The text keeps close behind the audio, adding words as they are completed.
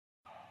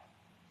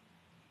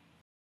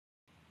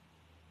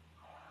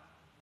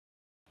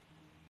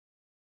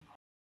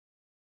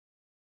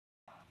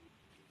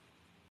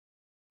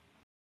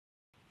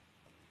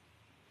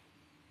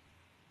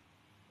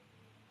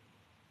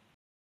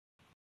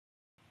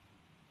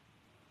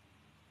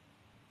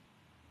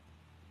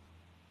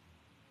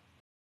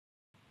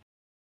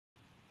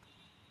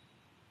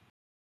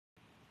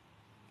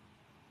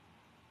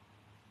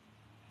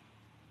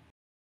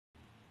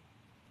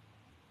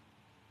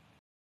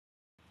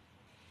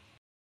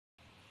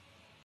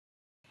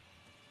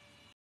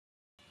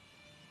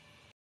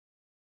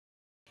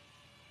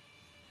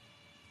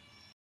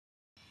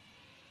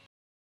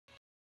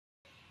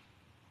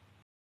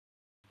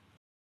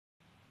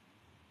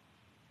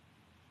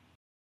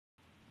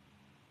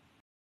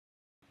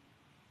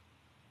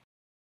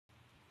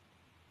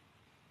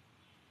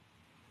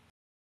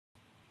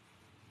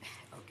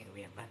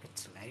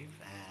It's live.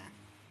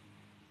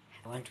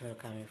 I want to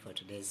welcome you for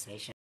today's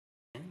session.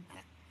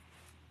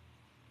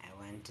 I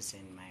want to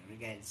send my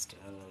regards to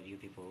all of you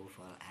people who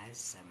follow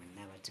us.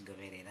 Never to go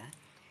verera.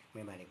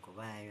 Mwebale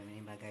kubaayo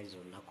n'embagazi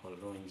olunaku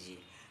olungi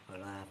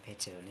olwa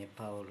Petero ne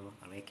Paulo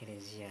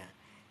olw'Eklezia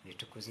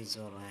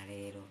byetukuzizza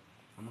olwaleero.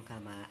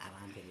 Omukama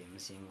abampere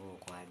omusingo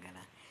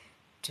okwagala.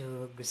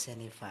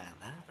 Tugusane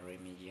Father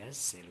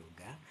Remigius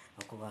Seruga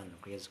okuba wano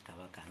ku Yesu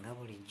Kabaka nga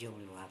bulijjo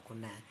buli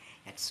lwakuna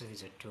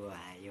yatusuubiza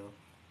otuwaayo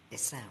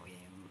essaawa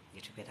emu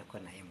gyetubeerako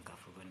naye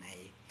Mukafubo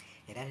naye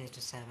era ne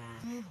tusaba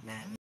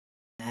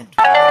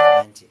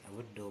natulaba nti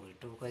obudde obwo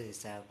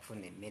tubukozesa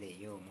kufuna emmere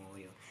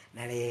ey'omwoyo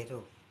na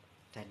leero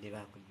tadde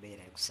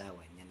bakubeera ku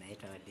ssaawa nnya naye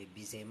twabadde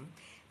bizemu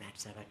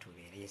n'atusaba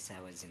tubeere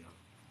essaawa zino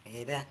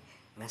era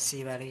nga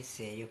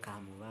siibaliiseeyo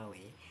kamubawe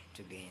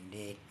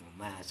tugende mu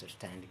maaso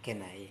tutandike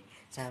naye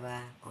saba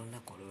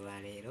olunaku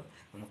olwaleero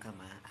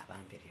omukama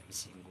abampere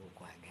omusingo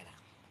okwagala.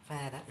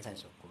 Father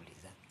nsanze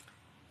okuwuliza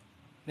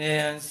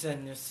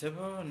neyanzanyo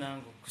ssebo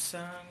nange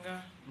okusanga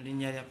mu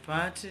linnya lya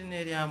Paati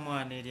n'erya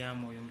Mwana erya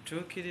Mwoyo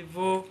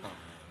Omutuukirivu.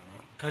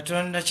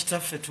 Katonda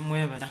Kitaffe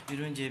tumwebaza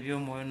birungi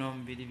eby'omwoyo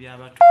n'omubiri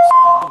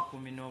by'abatuusa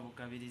okumi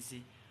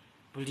n'obugabirizi.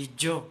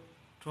 Bulijjo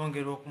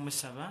twongera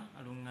okumusaba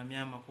aluŋŋamye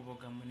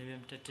amakubo gammwe ne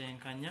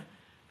bemutetenkanya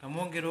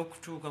gamwongera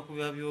okutuuka ku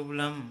bya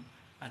by'obulamu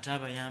ate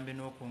abayambe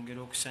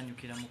n'okwongera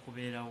okusanyukira mu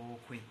kubeerawo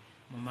kwe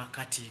mu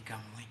makati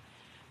gammwe.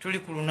 Tuli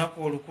ku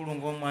lunaku olukulu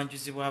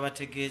ng'omwanjuzi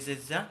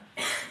bw'abategeezezza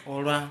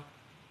olwa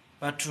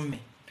batume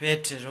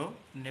Peetero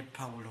ne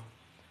Pawulo.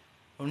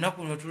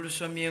 Olunaku luno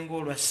tulusomye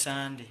ng'olwa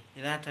Sande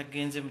era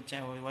atagenze mu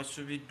kyawe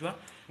wasubiddwa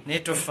naye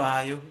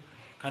tofaayo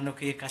kano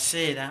ke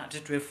kaseera ate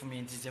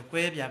twefumintize ku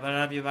ebyo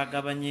abalala bye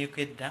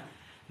bagabanyeeko edda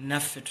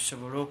naffe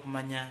tusobole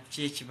okumanya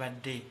ki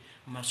ekibadde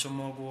mu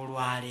masomo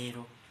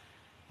g'olwaleero.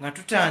 Nga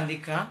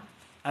tutandika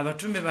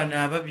abatume bano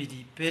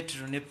ababiri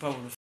Peetero ne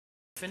Pawulo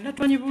ffenna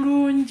tumanyi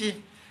bulungi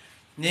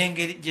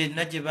n'engeri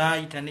gyenna gye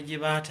baayita ne gye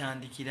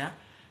baatandikira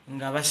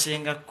nga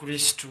basenga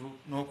Kristo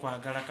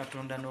n'okwagala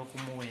Katonda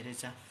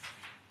n'okumuweereza.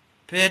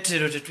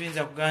 Peetero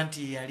tetuyinza kugamba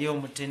nti yali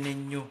omutene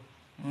nnyo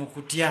mu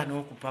kutya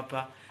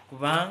n'okupapa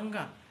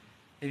kubanga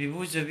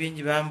ebibuuzo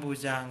bingi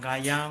bambuuzanga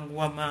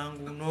ayanguwa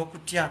mangu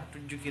n'okutya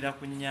tujjukira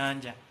ku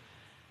nnyanja.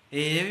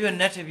 Ebyo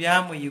byonna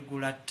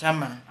tebyamuyigula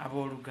ttama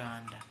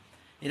abooluganda.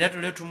 Era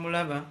tule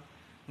tumulaba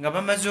nga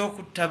bamaze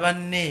okutta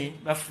banne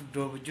bafudde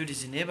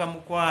obujulizi naye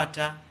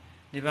bamukwata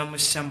ne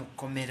bamussa mu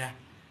kkomera.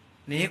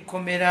 Naye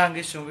ekkomera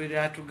ng'essonga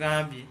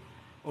lyatugambye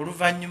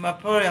oluvannyuma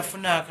Pawulo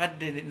yafuna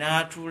akadde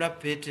n'atuula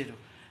Peetero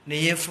ne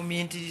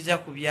yeefumiintiriza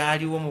ku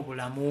byaliwo mu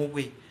bulamu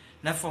bwe.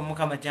 Naffe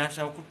Omukama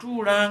kyantusaba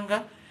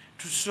okutuulanga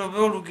tusobe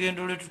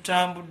olugendo lwe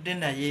tutambudde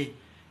naye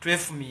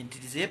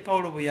twefumiintirize. Ye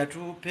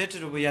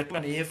Peetero bwe yatuula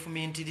ne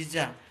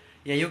yeefumiintiriza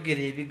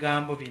yayogera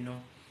ebigambo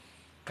bino: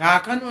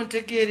 kaakano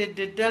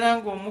ntegeeredde ddala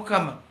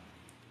ng'Omukama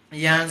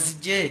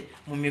yanzigye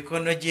mu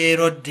mikono gye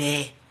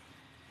Herode.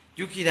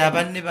 Jjukira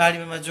abanne baali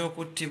bamaze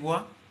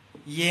okuttibwa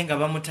ye nga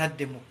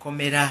bamutadde mu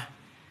kkomera.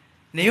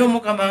 Naye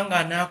Omukama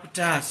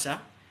ng'anaakutaasa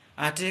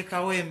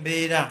ateekawo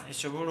embeera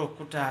esobola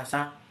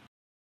okutaasa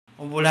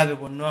obulabe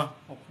bwonna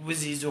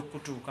okubuziyiza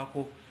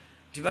okutuukako.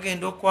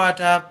 Tibagenda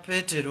okukwata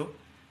Peetero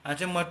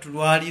ate mwattu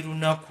lwali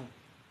lunaku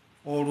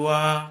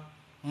olwa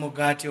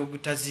mugaati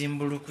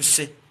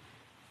ogutazimbulukuse.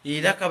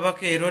 Era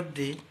kabaka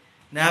Herode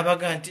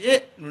n'abaga nti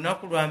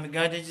lunaku lwa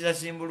migaati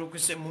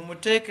egitazimbulukuse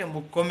mumuteeke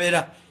mu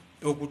kkomera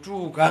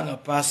okutuuka nga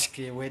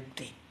Paasika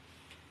ewedde.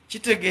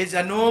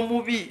 Kitegeeza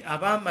n'omubi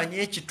aba amanya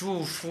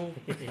ekituufu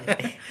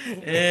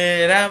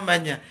era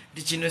amanya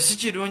nti kino si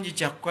kirungi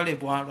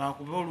kyakukolebwa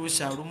lwakuba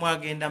oluusi olumu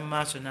agenda mu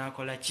maaso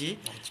n'akola ki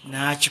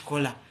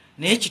n'akikola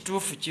naye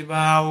ekituufu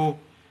kibaawo.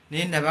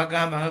 Naye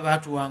nabagamba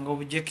baatuwanga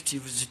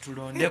objectives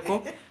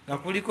tulondeko nga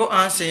kuliko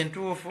ansa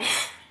entuufu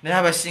naye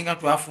abasinga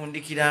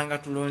twafundikiranga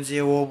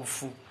tulonzeewo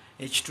obufu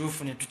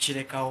ekituufu ne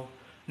tukirekawo.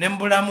 Ne mu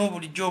bulamu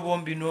bulijjo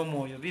obwombi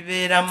n'omwoyo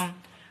bibeeramu.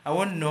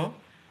 Awo nno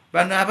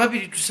bano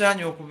ababiri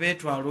tusaanye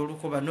okubeetwala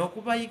olukoba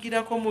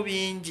n'okubayigirako mu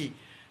bingi.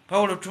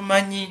 Pawulo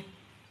tumanyi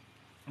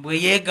bwe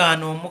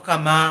yeegaana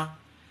Omukama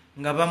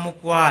nga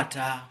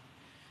bamukwata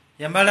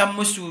yamala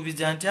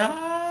mmusuubiza nti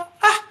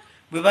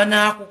bwe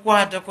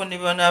banaakukwatako ne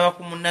banaaba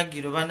ku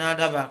munagiro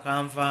banaalaba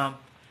akanvaamu.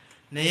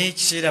 Naye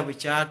ekiseera bwe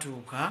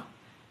kyatuuka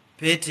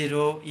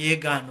Peetero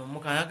yeegaana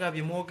Omukama aga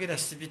bimwogera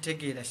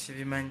sibitegeera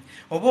sibimanyi.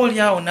 Oba oli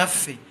awo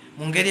naffe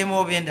mu ngeri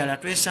emu oba endala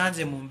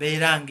twesanze mu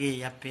mbeera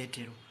ng'eya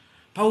Peetero.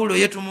 Pawulo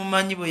ye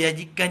tumumanyi bwe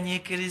yagigganya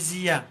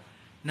Eklezia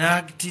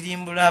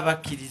n'atirimbula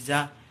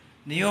abakkiriza.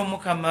 Naye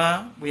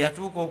Omukama bwe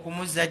yatuuka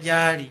okumuzza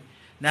gy'ali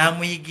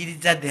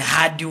n'amuyigiriza the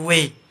hard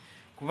way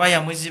kuba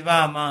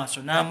yamuziba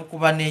amaaso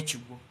n'amukuba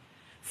n'ekigwo.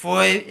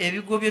 Fe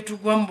ebigo bye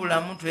tugwa mu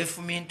bulamu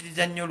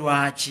twefumiintiriza nnyo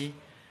lwaki?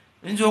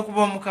 Oyinza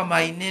okuba Omukama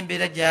alina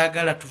embeera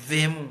gy'ayagala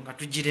tuveemu nga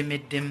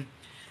tugiremeddemu.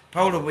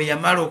 Pawulo bwe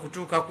yamala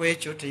okutuuka ku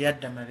ekyo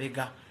teyadda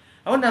mabega.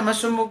 Awo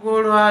n'amasomo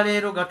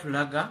g'olwaleero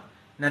gatulaga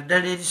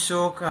naddala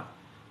erisooka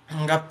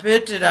nga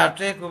Peetero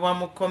ateekebwa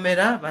mu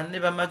kkomera banne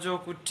bamaze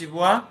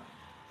okuttibwa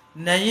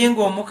naye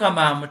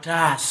ng'omukama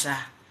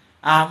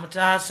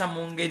amutaasa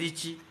mu ngeri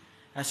ki?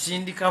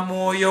 Asindika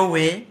mwoyo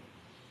we,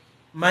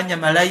 manya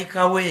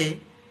malayika we,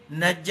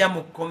 najja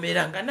mu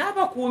kkomera nga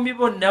n'abakuumi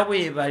bonna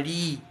bwe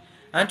bali.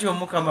 Anti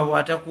omukama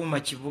bw'atakuuma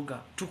kibuga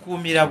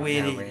tukuumira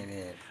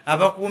bwereere.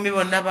 Abakuumi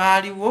bonna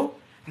baaliwo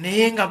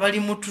naye nga bali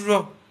mu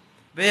tulo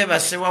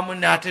beebase wamu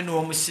n'ate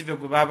n'omusibe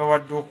gwe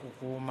baabawadde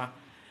okukuuma.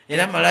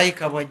 Era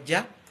malayika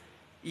bw'ajja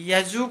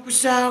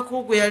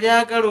yazuukusaako gwe yali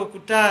agala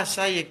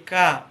okutaasa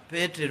yekka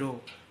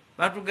Peetero,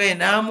 batugaye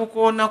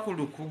n'amukoona ku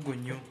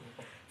lukugunyu.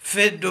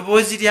 Ffe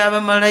eddoboozi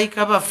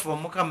ly'abamalayika baffe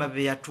omukama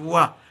be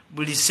yatuwa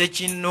buli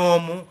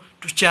ssekinnoomu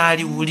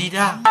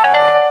tukyaliwulira.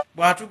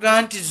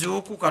 Bw'atugaa nti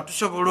zuukuka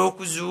tusobola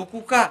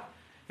okuzuukuka,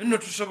 nno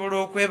tusobola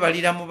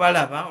okwebalira mu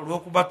balaba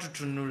olw'okuba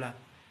tutunula.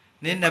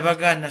 Naye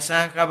nabagaa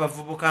nasanga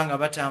abavubuka nga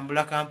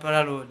batambula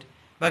Kampala Road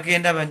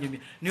bagenda banyumya,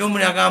 naye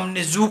omuli agamba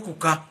ne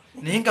zuukuka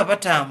naye nga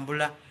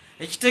batambula.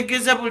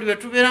 Ekitegeeza buli bwe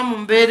tubeera mu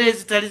mbeera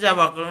ezitali za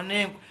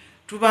bwakolonengo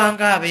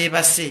tubanga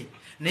abeebase,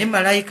 naye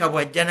malayika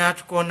bw'ajja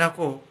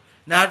n'atukoonako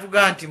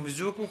n'atugaa nti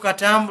muzuukuka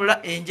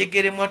tambula,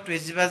 enjegere mwattu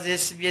eziba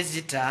zeesibye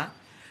zita.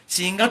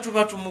 Singa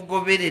tuba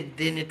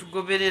tumugoberedde ne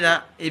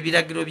tugoberera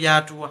ebiragiro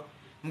byatuwa,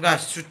 nga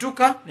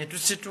situka ne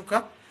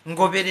tusituka,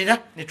 ngoberera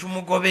ne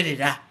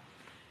tumugoberera.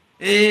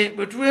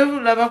 Bwe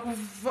tulaba ku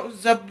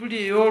Zabbuli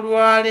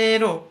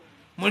ey'olwaleero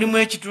mulimu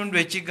ekitundu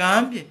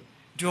ekigambye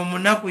nti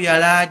omunaku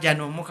yalaaja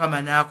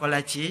n'omukama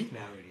n'akola ki?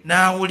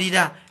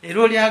 N'awulira.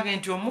 Era olyage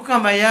nti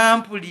omukama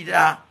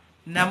yampulira,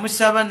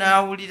 namusaba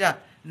n'awulira,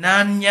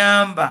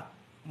 n'annyamba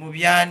mu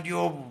byandi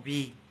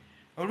obubi.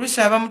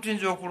 Oluusi abamu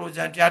tuyinza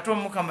okulowooza nti ate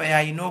omukama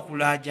yalina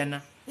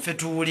okulaajana ffe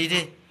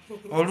tuwulire,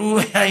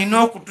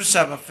 alina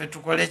okutusaba ffe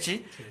tukole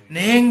ki?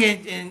 Naye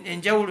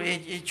ng'enjawulo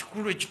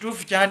ekikulu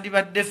ekituufu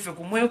kyandibadde ffe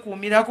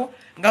kumwekuumirako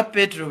nga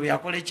Peetero bwe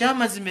yakola.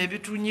 Ekyamazima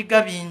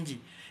ebitunyiga bingi,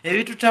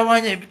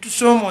 ebitutawanya,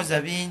 ebitusoomooza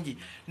bingi,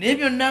 naye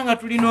byonna nga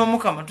tulina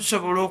omukama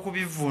tusobola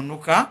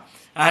okubivuunuka.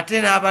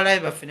 Ate n'abalabe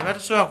baffe ne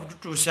batasobola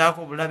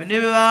kututuusaako bulabe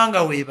ne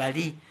bebanga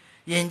weebali.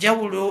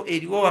 Yenjawulo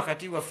eriwo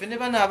wakati waffe ne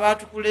bano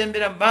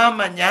abaatukulembera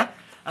baamanya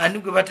ani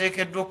gwe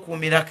bateekeddwa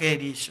okukuumirako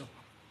eriiso,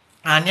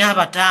 ani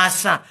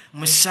abataasa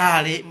mu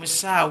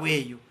ssaawa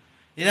eyo.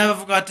 Era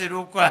abavuga batera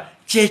okukola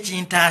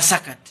kyekintaasa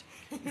kati.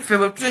 Ffe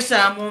bwe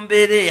tutesaba mu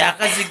mbeera eyo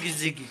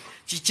akazigizigi,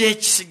 kiki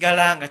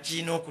ekisigala nga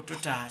kirina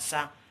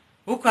okututaasa?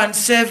 Who can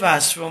save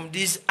us from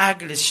these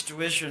ugly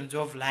situations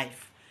of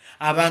life?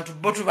 Abantu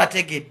bo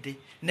tubategedde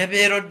ne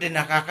beerodde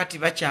nakaakati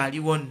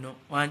bakyaliwo nno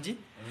wangi.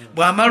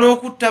 Bw'amala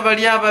okutta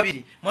bali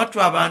ababiri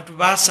mwattu abantu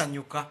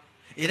baasanyuka,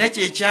 era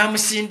kye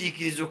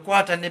kyamusindiikiriza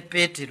okukwata ne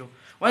Peetero.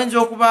 Wayinza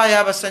okubaayo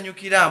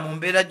abasanyukira mu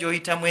mbeera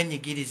gy'oyitamu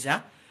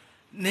enyigiriza,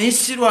 naye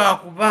si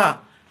lwakuba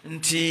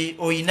nti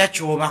oyina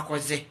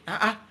ky'obakoze.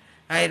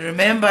 I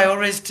remember I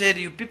always tell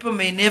you, people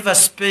may never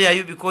spare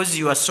you because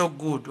you are so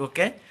good,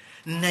 okay?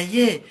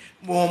 Naye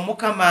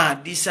bw'omukama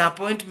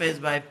disappointments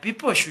by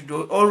people should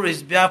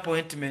always be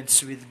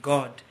appointments with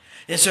God.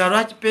 Ensonga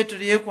lwaki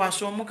Peetero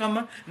yeekwasa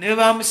omukama ne bwe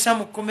baamussa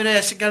mu kkomera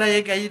yasigala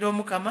yeegayira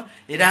omukama,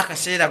 era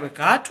akaseera bwe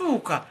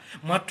kaatuuka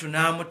mwattu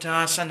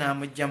n'amutaasa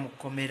n'amugya mu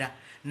kkomera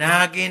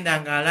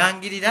n'agenda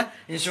ng'alangirira.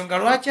 Ensonga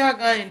lwaki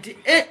agambye nti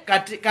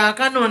kati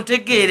kaakano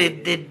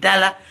ntegeeredde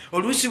ddala.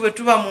 Oluusi bwe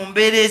tuba mu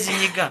mbeera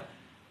ezinyiga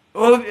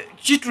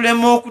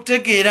kitulema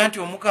okutegeera nti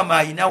omukama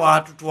alina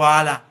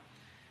waatutwala.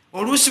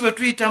 Oluusi bwe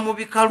tuyita mu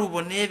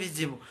bikalubo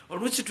n'ebizibu,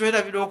 oluusi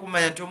twerabira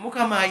okumanya nti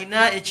omukama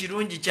alina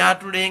ekirungi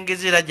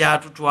kyatulengeza era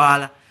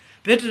gyatutwala.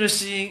 Peetero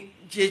si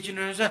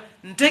kyekino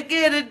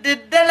ntegeeredde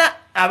ddala.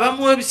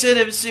 Abamu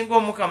ebiseera ebisinga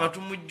omukama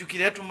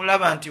tumujjukire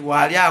tumulaba nti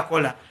waali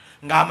akola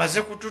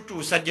ng'amaze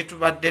kututuusa gye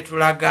tubadde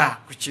tulaga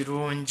ku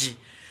kirungi.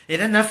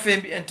 Era naffe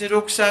ntera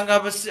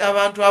okusanga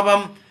abantu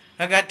abamu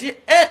agati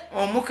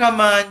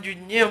omukama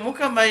njunnye,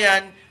 omukama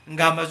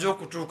ng'amaze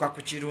okutuuka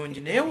ku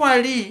kirungi, naye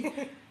wali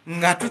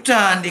nga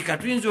tutandika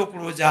tuyinza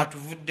okulowooza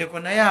atuvuddeko,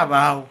 naye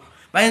abaawo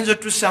bayinza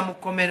otussa mu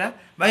kkomera,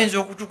 bayinza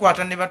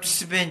okutukwata ne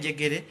batusiba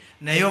enjegere,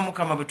 naye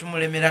omukama bwe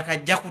tumulemera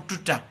kajja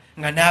kututa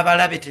nga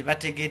n'abalabe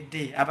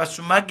tebategedde,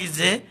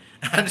 abasumagize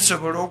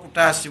alisobola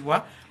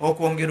okutaasibwa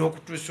okwongera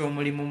okutuusa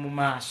omulimu mu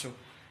maaso.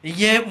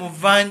 Ye mu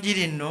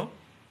vvanjiri nno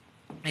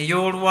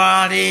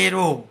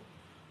ey'olwaleero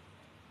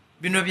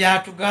bino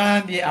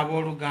byatugambye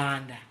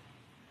abooluganda.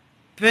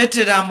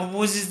 Peetero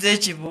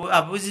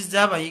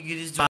abuuzizza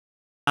abayigirizwa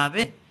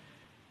abe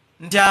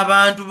nti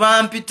abantu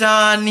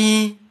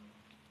bampitaani.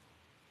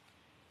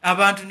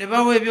 Abantu ne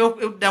bawa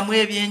ebyokuddamu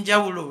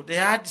ebyenjawulo. They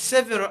had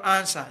several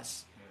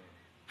answers,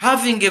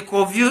 having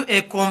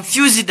a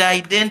confused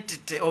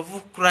identity of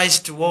who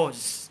Christ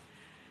was.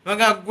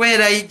 Baga gwe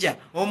Elijah,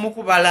 omu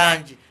ku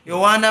balangi,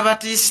 Yohana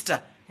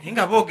Batisita,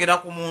 nga boogera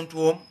ku muntu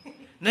omu.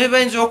 Naye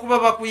bayinza okuba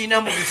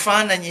bakuyina mu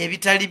bifaananyi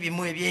ebitali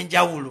bimu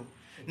ebyenjawulo.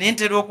 Naye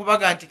ntera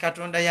okubaga nti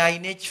Katonda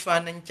yalina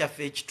ekifaananyi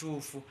kyaffe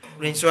ekituufu.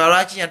 Lw'ensonga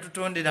lwaki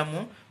yatutondera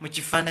mu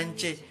kifaananyi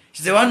kye.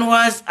 The one who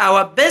has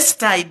our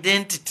best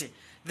identity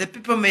the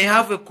people may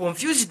have a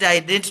confused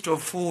identity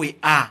of who we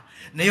are.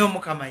 Naye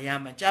Omukama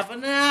yama kyava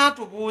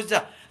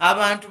n'atubuuza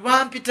abantu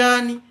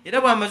bampitaani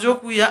era bw'amaze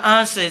okuya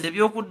answers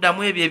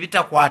ebyokuddamu ebyo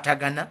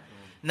ebitakwatagana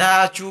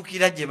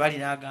n'akyukira gye bali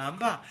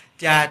n'agamba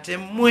ti ate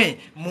mmwe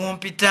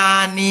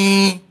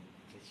mumpitaani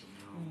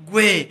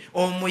gwe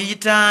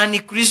omuyitaani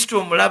Kristo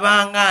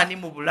omulabanga ani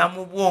mu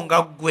bulamu bwo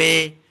nga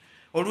ggwe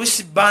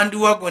oluusi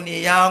bandiwago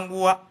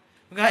neyanguwa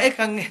nga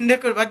eka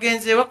ngendeko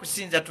bagenzeewa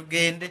kusinza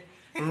tugende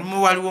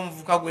olumu waliwo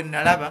omuvuka gwe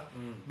nalaba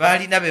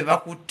balina be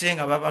bakutte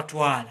nga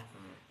babatwala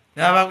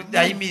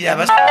n'abayimirira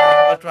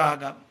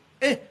batwaga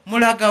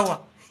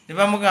mulagawa ne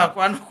bamugamba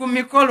kwano ku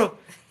mikolo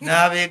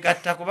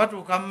n'abeegattako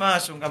batuuka mu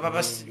maaso nga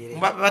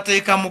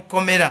bateeka mu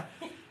kkomera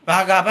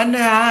bagamba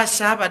naye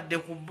saabadde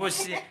ku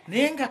bosi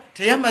naye nga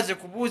teyamaze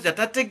kubuuza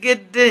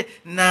tategedde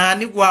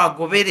naani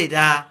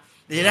gwagoberera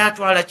era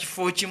atwala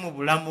kifo ki mu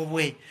bulamu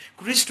bwe.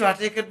 Kristo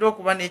ateekeddwa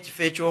okuba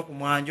n'ekifo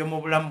ekyokumwanjo mu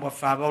bulamu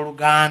bwaffe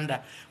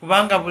abooluganda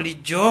kubanga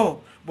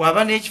bulijjo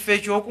bw'aba n'ekifo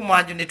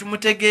ekyokumwanjo ne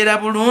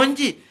tumutegeera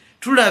bulungi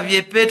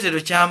tulabye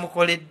Peetero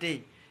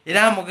kyamukoledde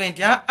era amugambye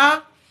nti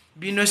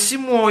bino si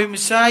mwoyo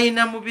musaayi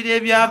na mubiri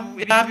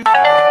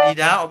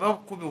ebyabibuulira oba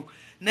kubi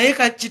naye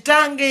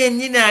kitange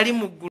yennyini ali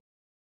mu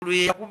ggulu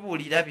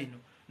yakubuulira bino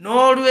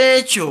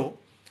n'olwekyo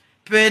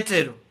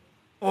Peetero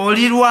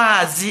oli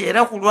lwazi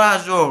era ku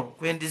lwazi olwo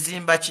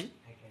kwendizimba ki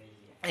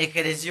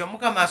ekereziya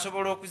Omukama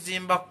asobola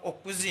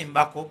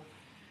okuzimbako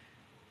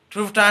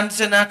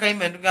tutandise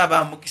n'akayimba netugamba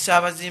amukisa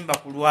abazimba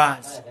ku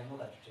lwazi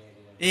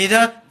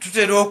era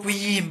tutera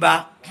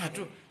okuyimba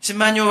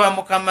simanyi oba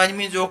Mukama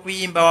nyinza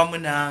okuyimba wamu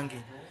nange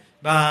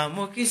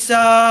bamukisa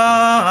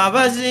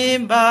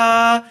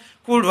abazimba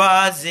ku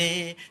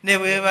lwazi ne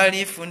bwe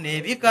balifuna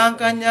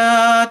ebikankanya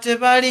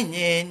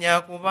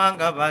tebalinyeenya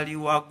kubanga bali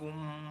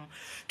wagumu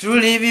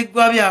tuli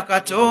biggwa bya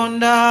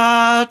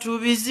Katonda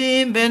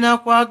tubizimbe na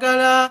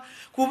kwagala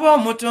kuba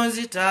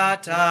omutonzi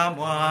taata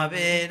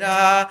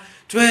mwabeera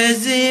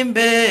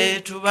twezimbe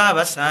tuba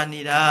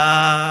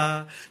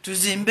abasaanira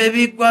tuzimbe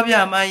biggwa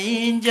bya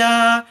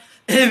mayinja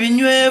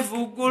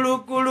ebinywevu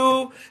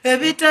gulugulu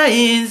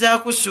ebitayinza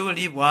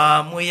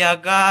kusuulibwa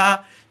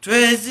muyaga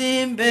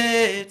twezimbe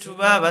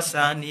tuba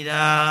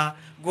abasaanira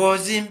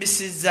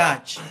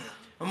gwozimbisizza ki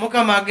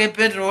Omukama age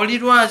Petero oli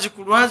lwazi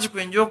ku lwazi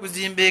kwenja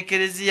okuzimba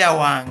ekereziya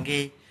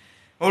wange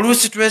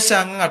oluusi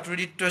twesanga nga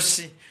tuli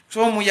tosi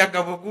so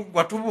omuyaga bwe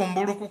guggwa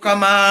tubumbulukuka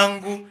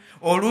mangu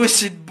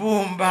oluusi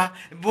ebbumba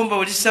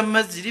olisa mu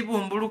mazzi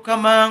libumbuluka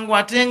mangu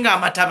ate nga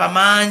amataba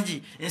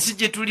mangi ensi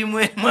gye tulimu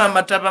emu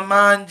amataba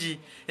mangi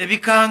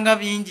ebikanga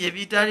bingi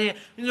ebitali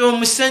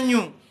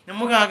omusenyu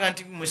nemugaga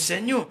nti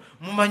musenyu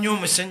mumanyi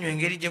omusenyu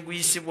engeri gye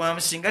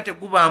guyisibwamu singa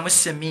tegubaamu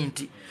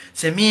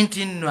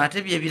seminti nno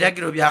ate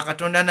byebiragiro bya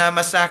Katonda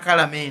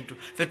n'amasakalamento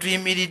fe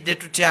tuyimiridde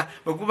tutya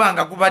bwe guba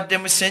nga gubadde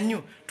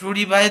musenyu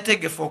tuli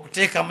bategefu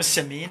okuteekamu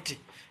seminti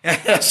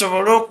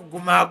asobole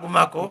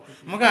okugumaagumako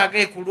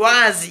mugaga ku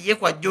lwazi ye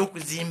kwajja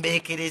okuzimba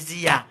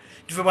ekereziya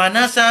tufe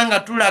bw'anaasanga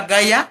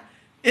tulagaya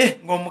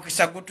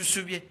ng'omukisa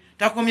gutusubye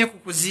takomye ku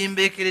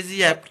kuzimba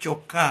ekereziya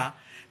kyokka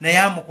naye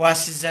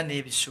amukwasizza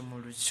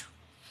n'ebisumuluzo.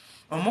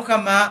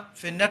 Omukama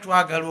ffenna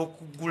twagala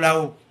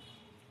okuggulawo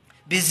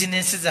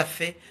bizinensi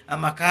zaffe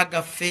amaka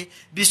gaffe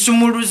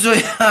bisumuluzo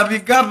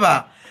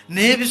yabigaba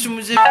naye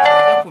bisumuluzo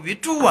ebijja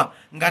kubituwa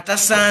nga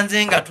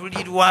tasanze nga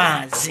tuli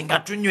lwazi nga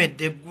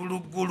tunywedde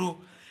egguluggulu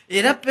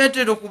era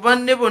Peetero ku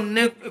banne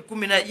bonna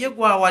 10 ye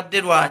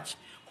gwawadde lwaki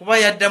kuba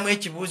yaddamu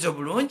ekibuuzo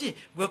bulungi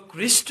gwe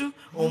Kristo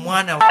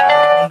omwana wa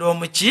Katonda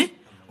omuki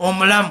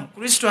omulamu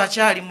Kristo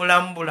akyali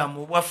mulamu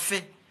bulamu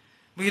bwaffe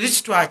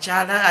Kristo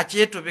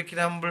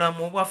akyetobekera mu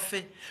bulamu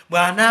bwaffe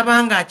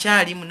bw'anaabanga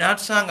akyalimu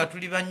n'atusanga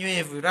tuli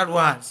banywevu era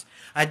lwazi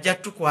ajja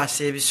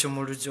tukwasa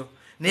ebisumuluzo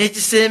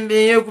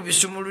n'ekisembeyo ku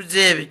bisumuluzo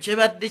ebyo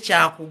kyebadde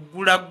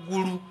kyakuggula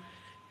ggulu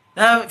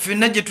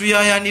ffenna gye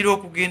tuyayanira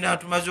okugenda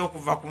tumaze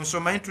okuva ku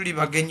nsoma tuli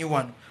bagenyi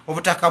wano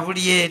obutaka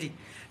buli eri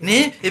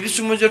ne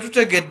ebisumuluzo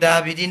tutegedde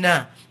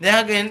abirina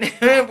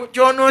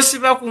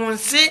kyonoosiba ku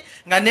nsi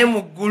nga ne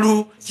mu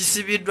ggulu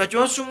kisibiddwa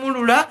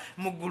kyosumulula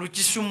mu ggulu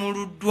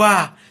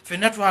kisumuluddwa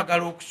ffenna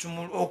twagala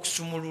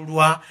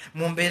okusumululwa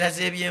mu mbeera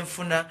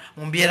z'ebyenfuna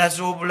mu mbeera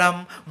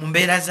z'obulamu mu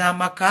mbeera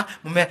z'amaka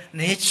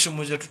naye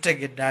ekisumuluzo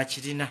tutegedde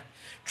akirina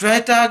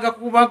twetaaga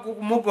kuba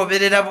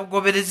kumugoberera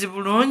bugoberezi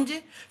bulungi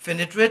ffe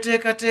ne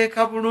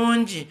tweteekateeka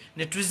bulungi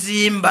ne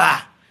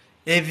tuzimba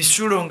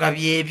ebisulo nga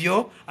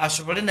byebyo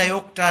asobole naye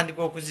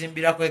okutandika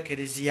okuzimbirako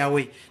ekereziya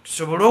we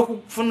tusobole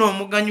okufuna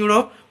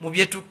omuganyulo mu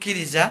bye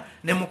tukkiriza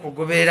ne mu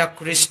kugoberera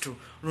Kristo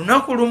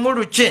lunaku lumu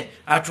lukye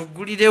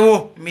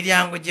atuggulirewo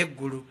emiryango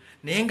gy'eggulu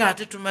naye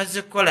ng'ate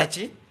tumaze kukola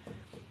ki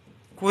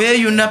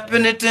kweyuna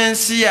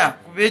penetensiya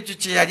kuba ekyo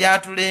kye yali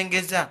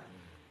atulengeza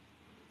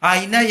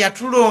ayina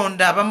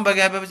yatulonda abamu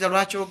bagamba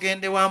lwaki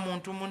ogende wa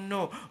muntu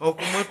munno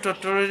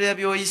okumutotolera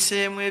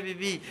byoyiseemu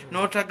ebibi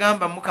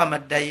n'otagamba Mukama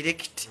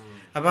direct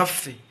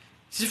abaffe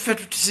siffe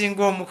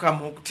tutusinga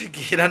Omukama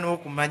okutegeera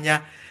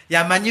n'okumanya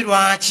yamanyi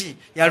lwaki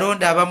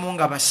yalonda abamu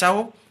nga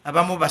basawo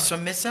abamu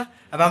basomesa,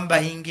 abamu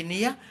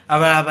bayinginiya,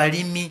 abalala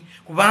balimi,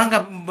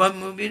 kubanga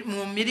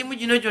mu mirimu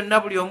gino gyonna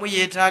buli omu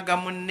yeetaaga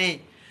munne.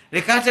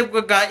 Leka ate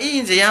gwe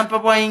nze yampa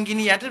bwa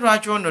yinginiya ate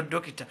lwaki ono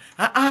dokita?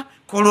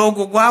 Kola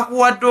ogwo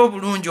gwakuwadde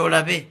obulungi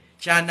olabe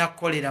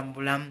kyanakukolera mu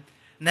bulamu.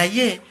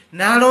 Naye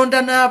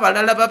n'alonda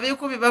n'abalala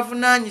babeeko bye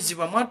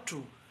bavunaanyizibwa.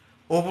 Mwattu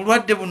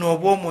obulwadde buno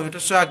obw'omwoyo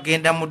tosobola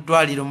kugenda mu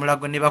ddwaliro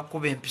mulago ne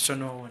bakuba empiso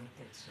n'owona.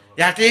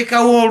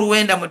 Yateekawo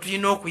oluwenda mwe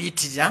tulina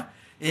okuyitira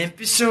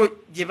empiso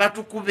gye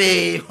batukuba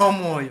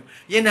omwoyo,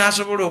 ye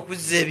n'asobola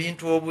okuzza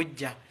ebintu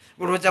obujja.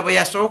 Olowooza bwe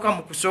yasooka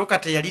mu kusooka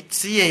teyali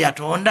si ye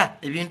yatonda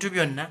ebintu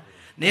byonna?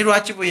 Naye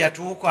lwaki bwe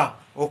yatuuka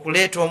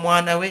okuleeta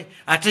omwana we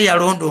ate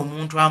yalonda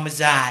omuntu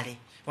amuzaale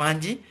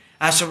wangi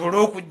asobole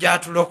okujja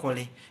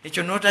atulokole?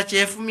 Ekyo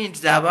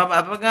n'otakyefumiintiza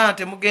abaganda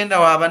temugenda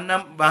wa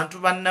bantu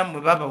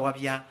bannammwe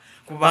babawabya,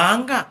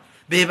 kubanga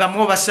be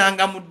bamu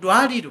obasanga mu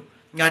ddwaliro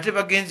ng'ate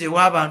bagenze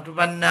ew'abantu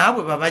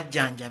bannaabwe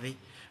babajjanjabe.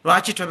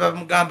 Lwaki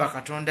tebamugamba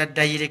Katonda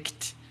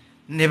direct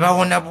ne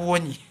bawona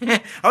buwonyi?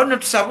 Awo nno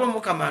tusabe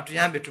Omukama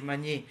atuyambe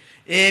tumanye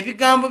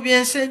ebigambo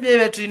by'ensembe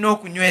ebyo tulina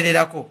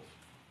okunywererako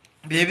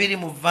bye biri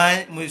mu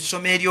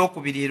ssomo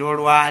eryokubiri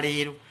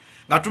olwaleero,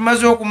 nga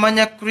tumaze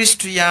okumanya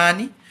Kristu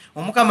yaani.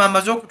 Omukama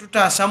amaze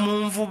okututaasa mu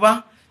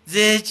nvuba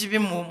z'ekibi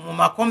mu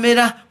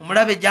makomera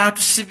omulabe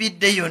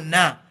gy'atusibidde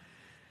yonna,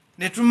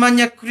 ne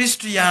tumanya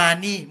Kristu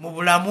yaani mu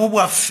bulamu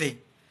bwaffe.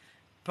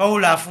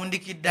 Pawulo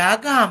afundikidde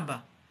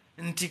agamba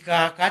nti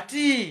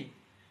kaakati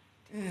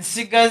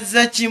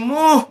nsigazza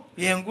kimu,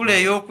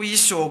 engule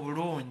ey'okuyisa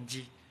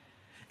obulungi.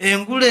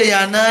 Engule eyo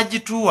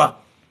anaagituwa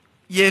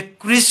ye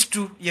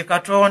Kristu, ye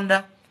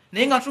Katonda.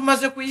 Naye nga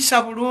tumaze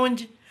kuyisa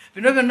bulungi,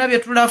 bino byonna bye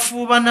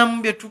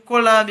tulafuubanamu, bye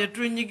tukola, bye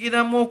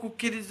tunyigiramu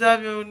okukkiriza,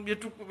 bye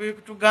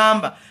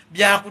tugamba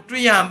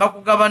byakutuyamba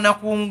kugabana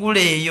ku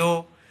ngule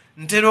eyo.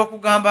 Ntera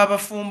okugamba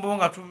abafumbo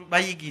nga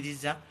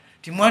tubayigiriza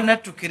ti mwana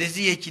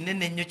tukereziya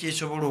ekinene ennyo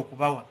kyesobola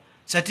okubawa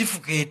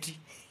satifikeeti,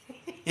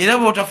 era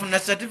bw'otafuna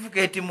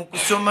satifikeeti mu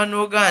kusoma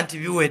n'ogaa nti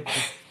biwedde,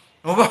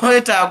 oba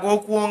weetaaga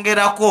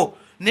okwongerako.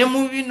 Ne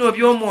mu bino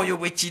by'omwoyo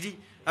bwe kiri,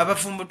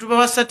 abafumbo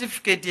tubawa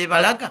satifikeeti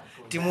ebalaga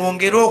ti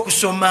mwongere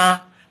okusoma,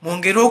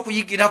 mwongere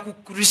okuyigira ku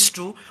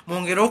Kristu,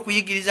 mwongere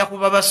okuyigiriza ku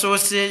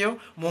babasooseeyo,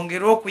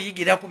 mwongere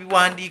okuyigira ku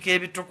biwandiiko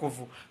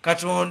ebitukuvu.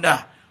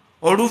 Katonda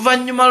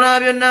oluvannyuma lwa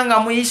byonna nga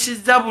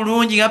muyisizza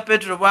bulungi nga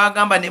Petero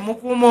bw'agamba ne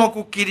mukuuma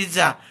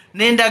okukkiriza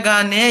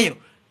n'endagaano eyo,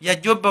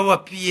 yajja obbawa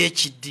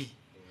PhD.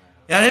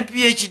 Yale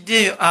PhD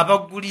eyo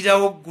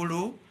abaggulirawo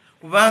ggulu,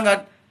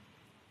 kubanga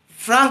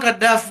Frank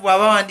Duff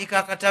bw'aba wandiika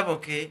akatabo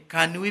ke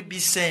Can We Be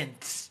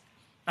Saints,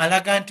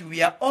 alaga nti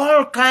we are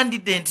all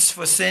candidates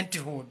for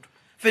sainthood.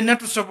 Ffenna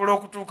tusobola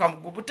okutuuka mu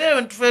ggubu,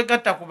 teyo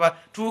ntitwegatta ku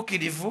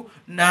batuukirivu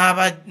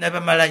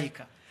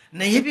n'abamalayika.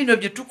 Naye bino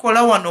bye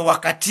tukola wano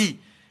wakati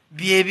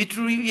bye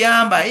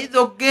bituyamba either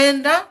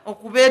okgenda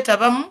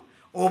okubeetabamu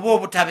oba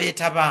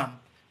obutabeetabamu.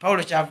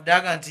 Pawulo kyavudde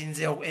aga nti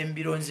nze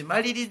embiro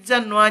nzimalirizza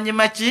nnwanye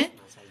maki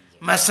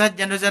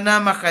masajja, ndoza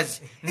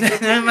n'amakazi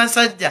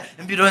masajja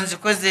embiro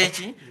nzikoze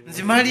eki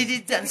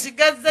nzimalirizza,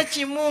 nsigazza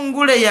kimu,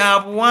 ngule ya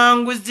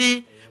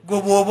buwanguzi.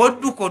 Gwe bw'oba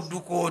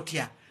odduka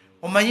otya?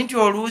 Omanyi nti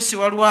oluusi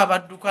waliwo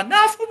abadduka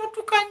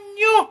n'afubutuka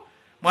nnyo,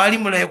 mwali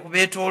mulaye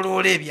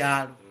kubeetooloola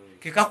ebyalo,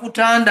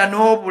 kekakutanda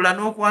n'obula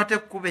n'okwata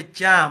ekkuba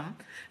ekyamu,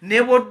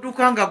 ne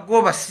bw'odduka nga gwe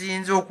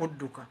obasinze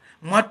okudduka.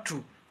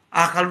 Mwattu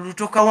akalulu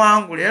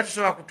tokawangula, era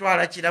tosobola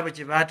kutwala kirabo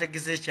kye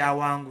baategese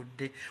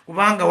ekyawangudde,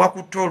 kubanga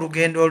wakutte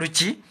olugendo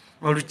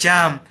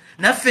olukyamu.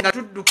 Naffe nga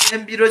tudduka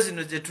embiro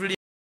zino ze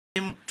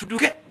tulimu,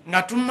 tudduke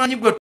nga tumanyi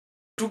gwe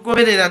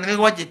tugoberera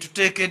newa gye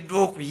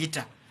tuteekeddwa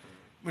okuyita.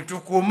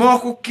 Tukuume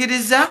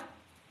okukkiriza,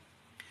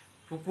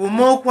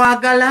 tukuume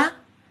okwagala,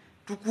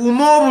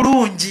 tukuume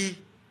obulungi.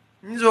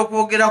 Nyinza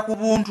okwogera ku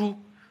buntu,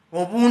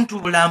 obuntu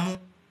bulamu.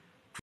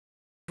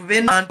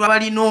 Tubeere abantu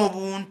abalina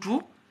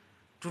obuntu,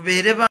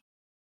 tubeere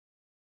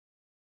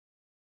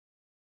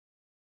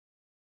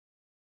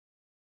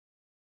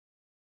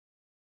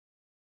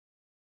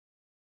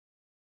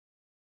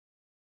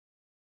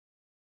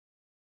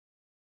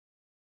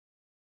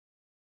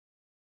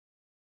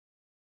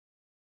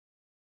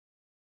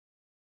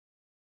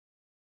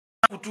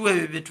kutuwa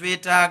ebyo bye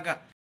twetaaga.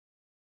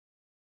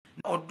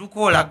 Odduka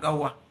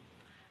olagawa,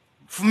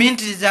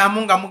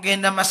 fumiintirizaamu nga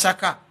mugenda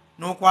Masaka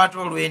n'okwata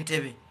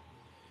olw'entebe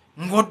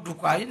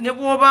ng'odduka. Ne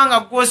bw'obanga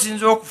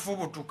gw'osinza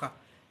okufubutuka,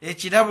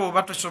 ekirabo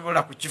oba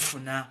tosobola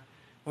kukifuna,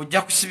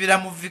 ojja kusibira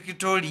mu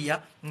Victoria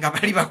nga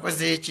bali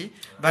bakoze eki,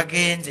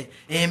 bagenze.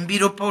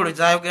 Embiro Pawulo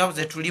zayogeraho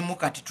ze tulimu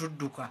kati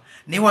tudduka,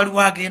 ne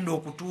waliwo agenda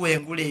okutuwa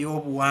engule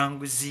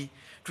ey'obuwanguzi.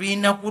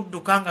 Tulina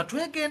kudduka nga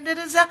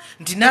twegendereza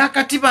nti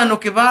n'akati bano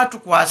ke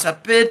baatukwasa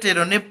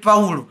Peetero ne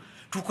Pawulo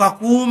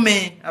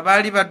tukakuume.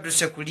 Abaali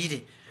badduse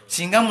kulire,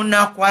 singa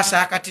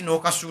munaakwasa akati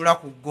n'okasuula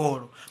ku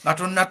ggoolo nga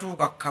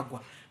tonnatuuka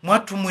kukagwa,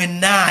 mwattu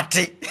mwenna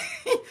ate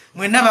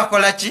mwenna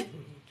bakola ki?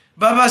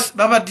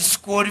 Baba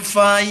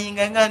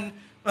disqualifying nga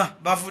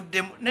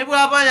bavuddemu. Ne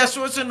bw'aba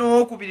yasoose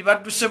n'owokubiri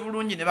badduse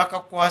bulungi ne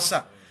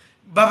bakakwasa,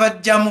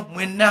 babajjamu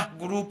mwenna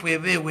guruupu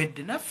eba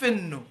ewedde. Naffe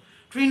nno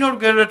tulina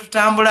olugero lwe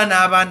tutambula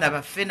n'abaana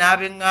baffe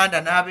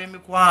n'ab'eŋŋanda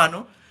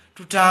n'ab'emikwano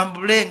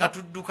tutambule nga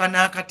tudduka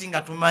n'akati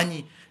nga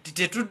tumanyi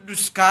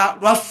tetudduka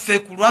lwaffe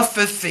ku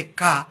lwaffe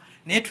ffekka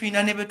naye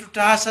tulina ne be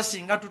tutaasa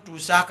singa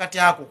tutuusa akati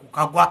ako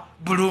kukagwa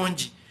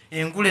bulungi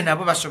engule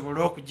nabo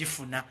basobole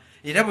okugifuna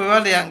era bwe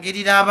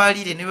balangirira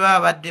abalire ne baba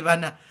badde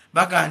bana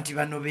baga nti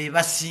bano be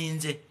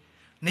basinze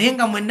naye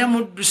nga mwenna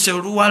mudduse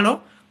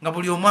oluwalo nga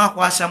buli omu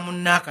akwasa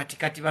munna akati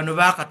kati bano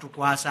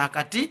baakatukwasa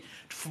akati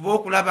tufube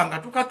okulaba nga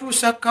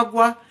tukatuusa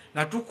kagwa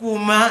nga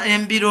tukuuma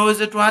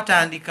embirooze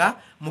twatandika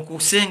mu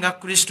kusenga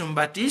Kristo mu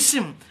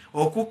batisimu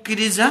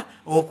okukkiriza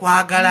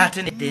okwagala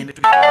ate n'eddembe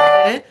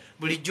tubikolere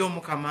bulijjo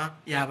Mukama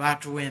y'aba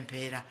atuwa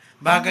empeera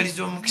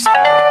mbaagaliza omukisa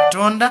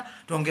Katonda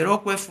twongere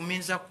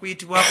okwefumiza ku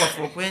kuyitibwa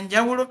kwaffe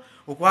okw'enjawulo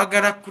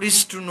okwagala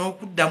Kristo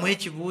n'okuddamu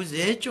ekibuuzo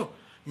ekyo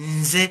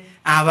nze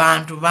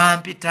abantu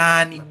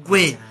bampitaani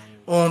gwe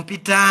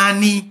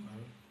ompitaani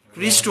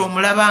Kristo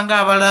omulaba nga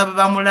abalaba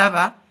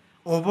bamulaba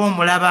oba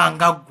omulaba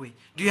nga gwe.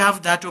 Do you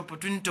have that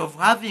opportunity of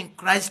having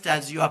Christ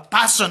as your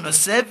personal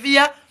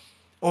savior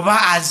oba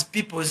as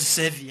people's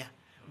savior?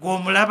 Gwe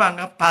omulaba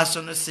nga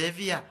personal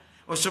savior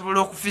osobola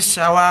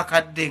okufissawo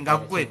akadde nga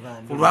gwe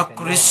ku lwa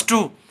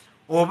Kristo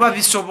oba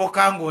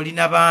bisoboka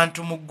ng'olina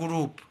bantu mu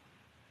gurupu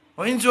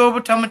oyinza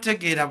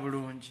obutamutegeera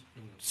bulungi.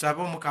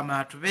 Tusabe Omukama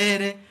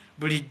atubeere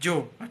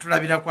bulijjo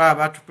atulabirako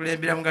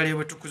abatukulembera mu ngaliyo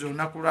bwe tukuza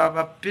olunaku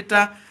lw'aba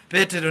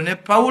Peetero ne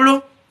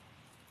Pawulo.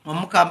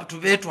 Omukama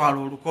tubeetwala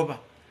olukoba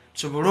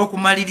tusobole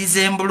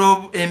okumaliriza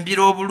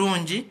embiro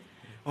obulungi.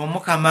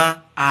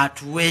 Omukama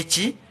atuwe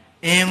eki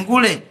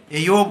engule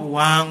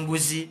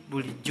ey'obuwanguzi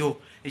bulijjo.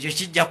 Ekyo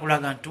kijja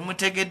kulaga nti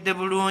tumutegedde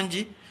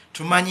bulungi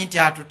tumanyi nti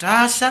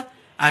atutaasa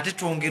ate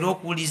twongere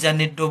okuwuliza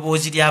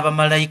n'eddoboozi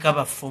ly'abamalayika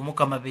baffe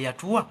Omukama be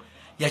yatuwa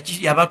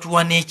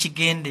yabatuwa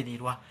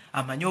n'ekigendererwa.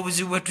 Amanyi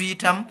obuzibu bwe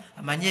tuyitamu,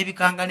 amanyi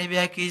ebikanga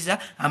n'ebyakiriza,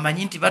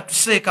 amanyi nti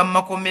batuseeka mu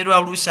makomero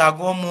oluusi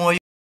ag'omwoyo,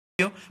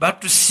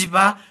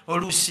 batusiba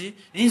oluusi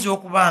yinza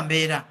okuba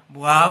mbeera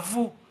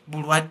bwavu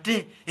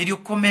bulwadde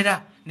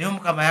eryokkomera naye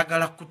Omukama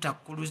ayagala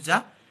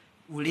kutakkuluza.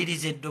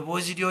 Wuliriza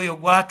eddoboozi ly'oyo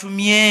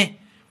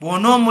gwatumye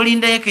bw'ona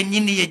omulindayo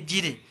kennyini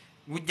yejjire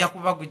gujja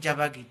kuba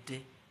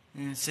gujabagidde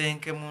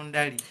nsenke mu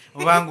ndali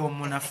obanga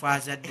omunafu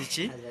azadde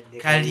ki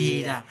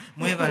kaliira.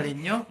 Mwebale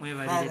nnyo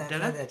mwebalire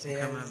ddala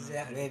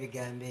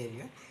olw'ebigambo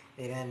ebyo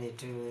era ne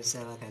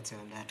tusaba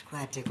Katonda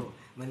atukwateko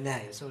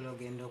munnaye osobola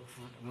ogenda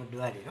mu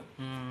ddwaliro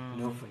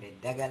n'ofuna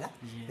eddagala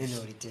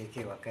n'oliteeka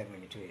ewaka mu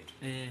mitwe yetu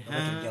oba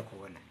tujja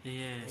kuwona.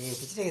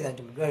 Tekitegeeza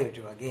nti mu ddwaliro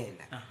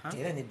tewagenda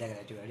era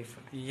n'eddagala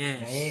tewalifuna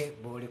naye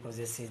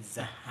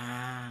bw'olikozesezza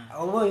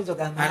oba oyinza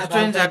ogamba ate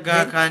toyinza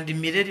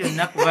gakandimire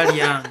lyonna kuba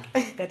lyange.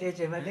 Kati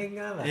ekyo ebadde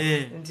ngamba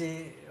nti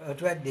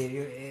otwadde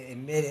ebyo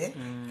emmere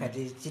kati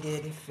kiri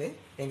eriffe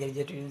engeri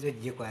gye tuyinza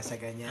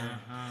ogikwasaganya.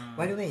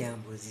 Waliwo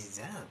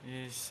eyambuuzizza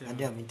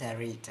adde omuyita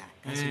Rita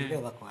kasubire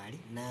oba kwali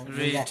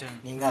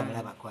ninga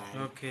amulaba kwali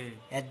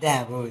yadde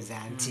abuuza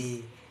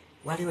nti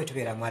waliwo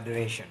tubeera mu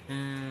adoration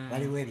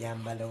waliwo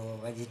ebyambalo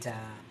bagita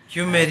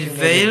humeri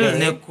veil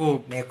ne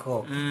coop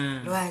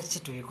lwaki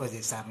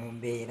tubikozesa mu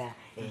mbeera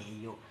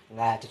eyo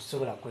nga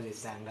tetusobola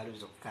kukozesa ngalo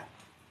zokka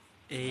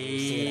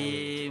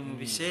mu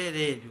biseera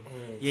ebyo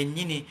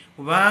yennyini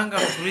kubanga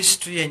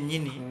Kristo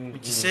yennyini mu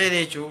kiseera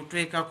ekyo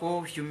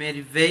otwekako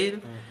humeri veil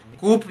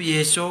kuupu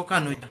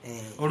yesooka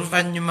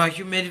oluvannyuma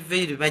humeri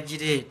veil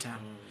bagireeta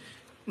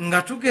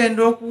nga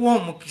tugenda okuwa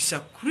omukisa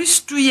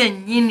Kristo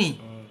yennyini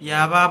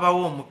yaba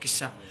abawa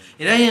omukisa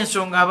era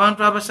yensonga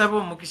abantu abasaba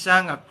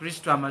omukisa nga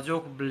Kristo amaze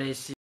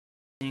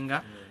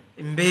okubulesinga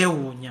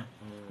mbeewuunya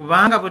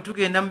kubanga bwe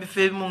tugenda mu bifo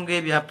ebimu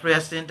ng'ebya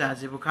prayer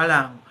centers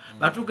Bukalango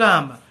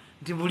batugamba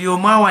nti buli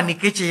omu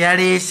awanike kye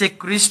yaleese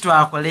Kristo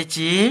akole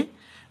ki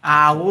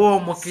awa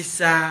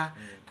omukisa.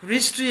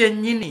 Kristo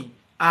yennyini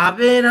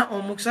abeera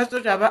omukisa so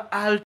aba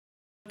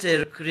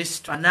alter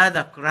Kristo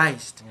another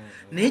Christ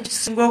naye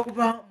kisinga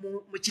okuba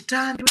mu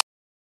kitambi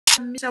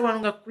misa wano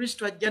nga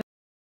Kristo ajja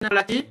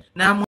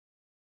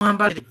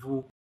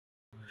n'amwambalevu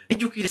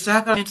ejjukire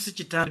saakalamenti si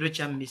kitambiro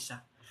kya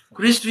misa.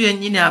 Kristo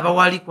yennyini aba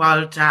wali ku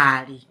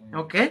altaali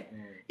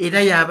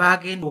era yaba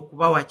agenda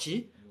okubawa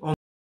ki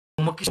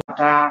omukisa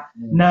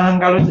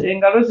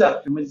engalo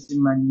zaffe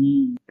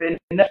muzimanyi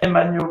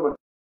emanyi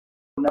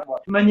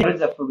tumanyi engalo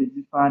zaffe bwe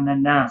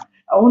zifaanana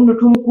awo nno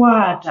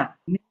tumukwata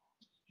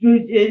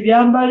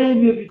ebyambalo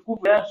ebyo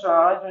bitukuvu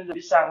yansonga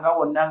bisanga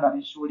wonna nga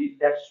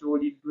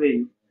bisuuliddwa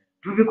eyo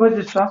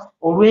tubikozesa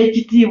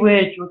olw'ekitiibwa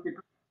ekyo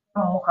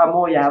Mukama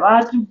oyo aba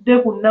atudde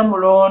ku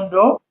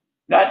Nnamulondo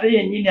ng'ate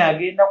yennyini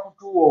agenda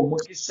kutuwa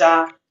omukisa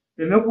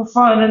teme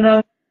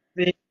kufaanana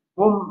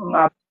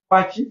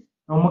ng'aki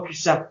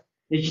omukisa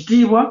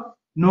ekitiibwa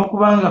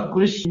n'okubanga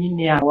Kristo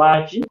nyini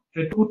awaki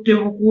tetukutte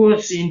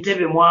bukuusi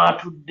ntebe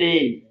mwatudde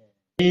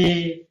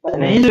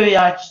naye nzo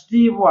ya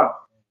kitiibwa.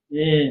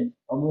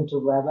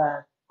 Omuntu bw'aba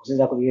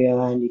okusinza ku byo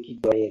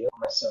yawandiikiddwa leero mu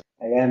masomo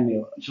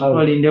agambye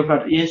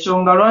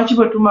ensonga lwaki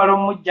bwe tumala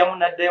omujjamu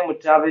n'addayo mu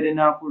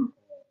tabernakulo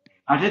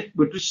ate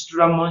bwe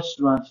tusitula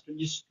monstrance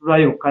tugisitula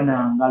yokka na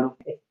ngalo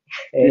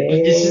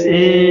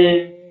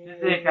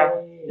teeka.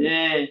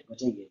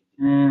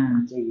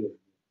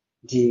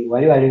 Nti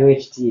wali waliwo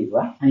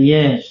ekitiibwa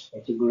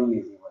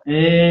ekigulumizibwa.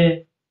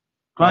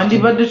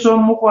 Twandibadde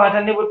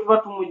somukwata ne bwe tuba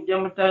tumujja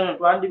mutano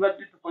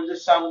twandibadde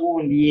tukozesa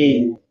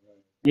gundi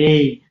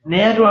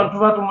naye ate wano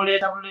tuba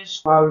tumuleeta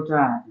buleesi kwa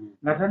lutaali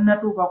nga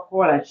tannatuuka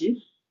kukola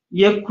ki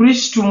ye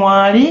Kristu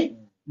mwali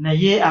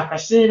naye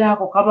akaseera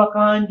ako kaba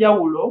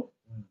kanjawulo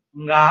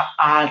nga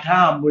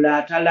atambula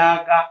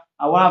atalaaga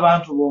awa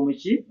abantu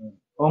b'omuki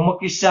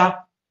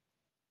omukisa.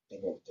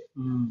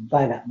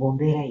 Baana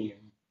bombeera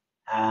yemu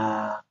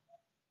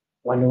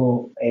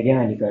wano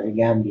ebyawandiikibwa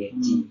bigambye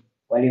nti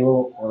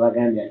waliwo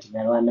webagambye nti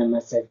nalwana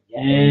masajja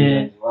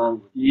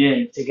wangu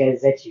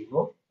sigaliza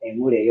kibo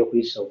engule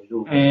ey'okuyisa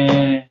obulungi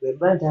bwe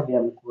mba ntambula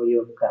mu kkubo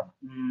ly'Omukama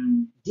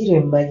ddi lwe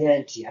mmanya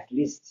nti at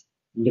least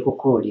ndi ku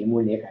kkubo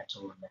limu ne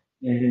Katonda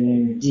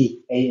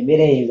ddi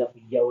embeera eyinza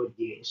kujjawo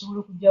ddi esobola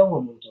okujjawo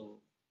ng'omuntu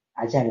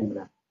akyali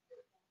mulamu.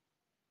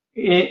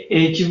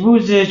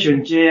 Ekibuuzo ekyo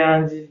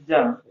nkyeyanzizza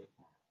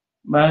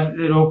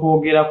batera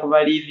okwogera ku ba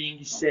living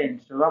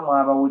saints oba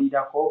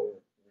mwabawulirako.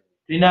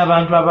 Tulina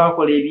abantu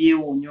abaakola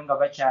ebyewuunyo nga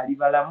bakyali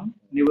balamu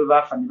ne bwe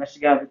baafa ne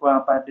basigala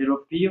bikola Padre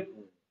Pio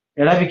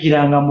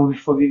yalabikiranga mu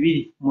bifo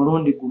bibiri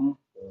mulundi gumu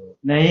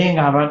naye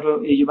ng'abantu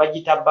eyo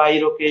bagita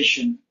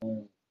bilocation.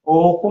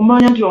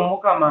 Okumanya nti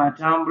Omukama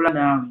atambula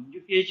naawe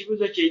njukira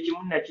ekibuuzo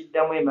kyekimu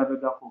nakiddamu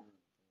emabegako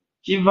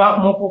kiva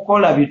mu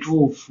kukola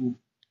bituufu.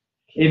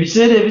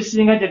 Ebiseera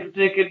ebisinga kye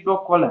tuteekeddwa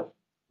okukola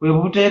bwe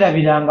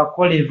buteerabiranga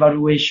kukola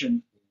evaluation.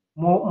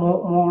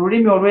 Mu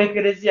lulimi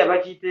olw'Ekereziya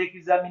bakiyita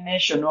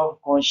examination of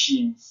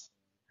conscience.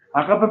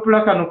 Akapapula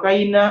kano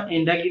kayina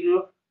endagiriro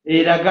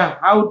eraga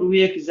how do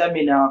we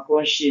examine our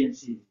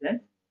consciences.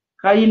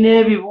 Kayina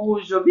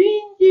ebibuuzo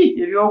bingi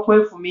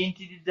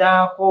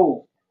ebyokwefumiitirizaako.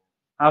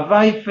 Have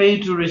I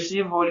failed to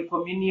receive Holy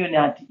Communion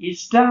at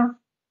Easter?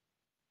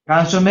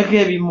 Kansomeko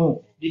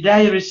ebimu. Did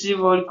I receive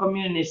Holy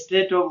Communion in a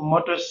state of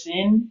mortal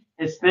sin,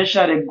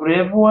 especially a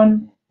grave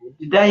one?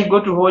 Did I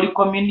go to Holy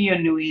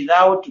Communion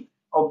without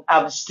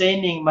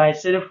abstaining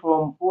myself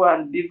from food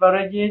and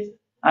beverages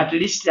at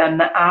least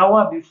an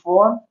hour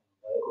before?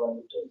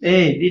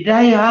 Did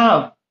I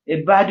have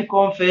a bad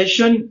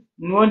confession?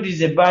 What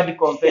is a bad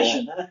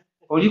confession?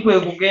 Oli kwe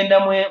kugenda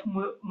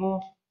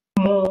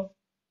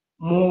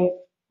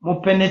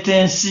mu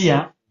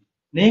penitensia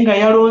naye nga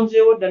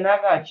yalonzeewo dda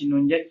n'agaa kino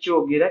nja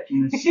kyogera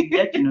kino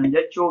sijja kino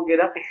nja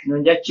kyogera kino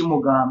nja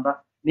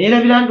kimugamba naye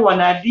erabira nti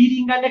wano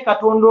adiiringa ne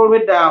Katonda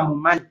olw'edda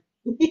amumanyi.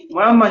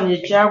 Mwamanya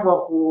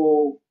ekyagwa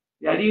ku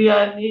yali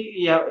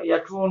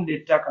yatunda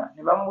ettaka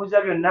ne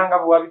bamubuuza byonna nga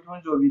bwe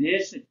wabitunze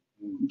obireese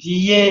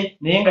nti ye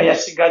naye nga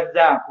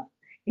yasigazzaako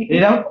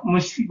era mu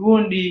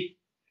gundi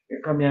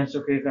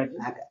kamyanso ke kati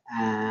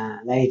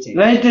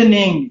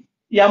lightning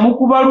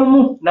yamukuba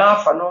lumu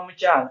n'afa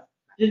n'omukyala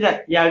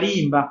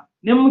yalimba.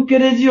 Ne mu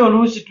Kereziya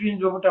oluusi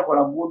tuyinza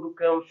obutakola good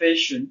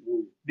confession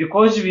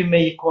because we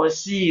may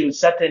conceal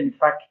certain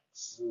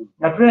facts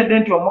nga tuledde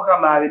nti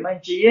Omukama abimanyi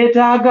kye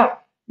yeetaaga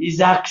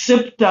is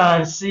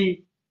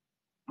acceptance.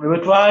 Bwe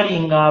twali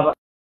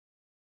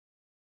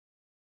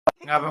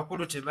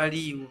ng'abakulu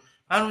tebaliiwo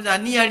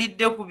ani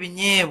yalidde ku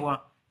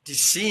binyeebwa ti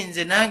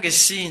sinze nange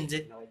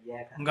sinze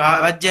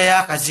nga bajjayo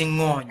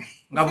akaziŋŋoonya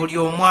nga buli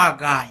omu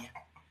agaaya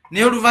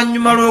naye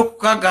oluvannyuma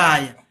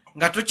lw'okukagaaya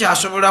nga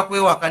tukyasobola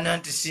kwewakana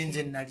nti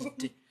sinze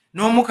nalidde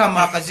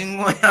n'Omukama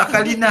akaziŋŋoonya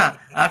akalina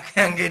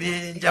akengeri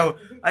enjawulo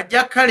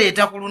ajja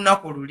kaleeta ku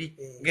lunaku luli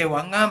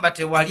ng'ewaŋŋamba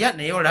tewalya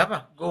naye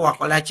olaba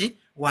gwewakola ki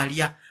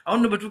walya. Awo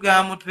nno bwe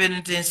tugaba mu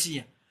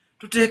penitensiya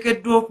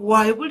tuteekeddwa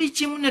okuwaayo buli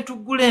kimu ne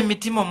tuggula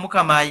emitima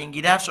Omukama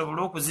ayingire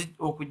asobole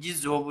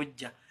okugiza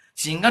obujja.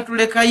 Singa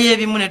tulekayo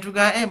ebimu ne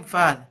tugaba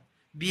Father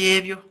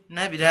byebyo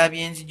nabiraba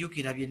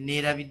byenzijukira bye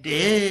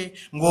neerabidde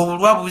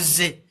ng'obulwa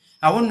buzze.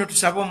 Awo nno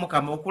tusaba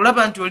Omukama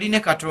okulaba nti oli ne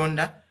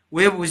Katonda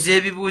weebuuza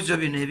ebibuuzo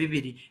bino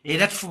ebibiri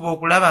era tufuba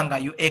okulaba nga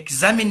you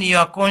examine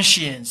your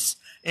conscience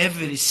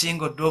every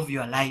single day of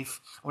your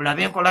life.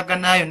 Olabe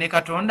enkolaganayo ne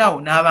Katonda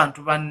wo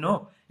n'abantu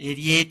banno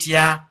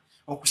eryetya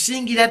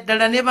okusingira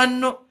ddala ne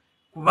banno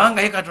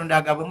kubanga ye Katonda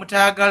agabwe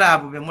mutaagala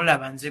abo be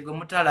mulaba nze gwe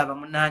mutalaba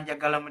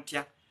munanjagala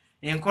mutya.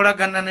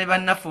 Enkolagana ne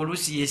bannaffe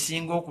oluusi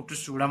yesinga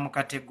okutusuula mu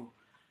katego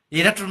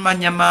era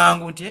tumanya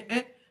mangu nti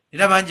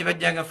era bangi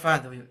bajjanga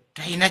Father oyo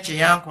talina kye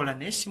yankola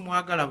naye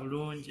simwagala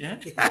bulungi.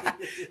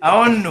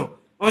 Awo nno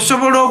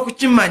osobola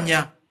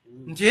okukimanya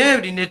nti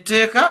lino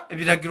etteeka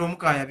ebiragiro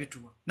Omukama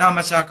yabituwa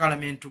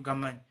n'amasaakalamenti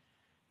tugamanyi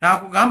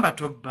n'akugamba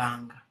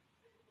tobbanga.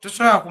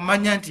 Tosobola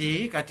kumanya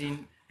nti kati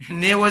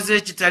neewoze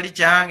ekitali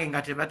kyange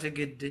nga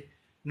tebategedde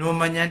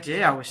n'omanya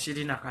nti awo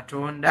siri na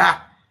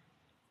Katonda.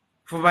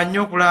 Fuba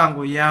nnyo okulaba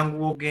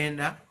ng'oyanguwa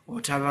ogenda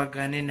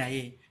otabagane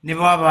naye ne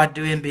bwe waba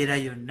waddewo embeera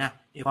yonna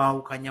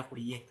ekwawukanya ku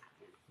ye.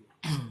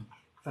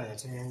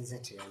 Tuyanze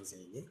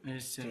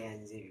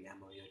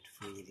ebigambo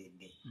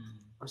by'otufuuyiridde.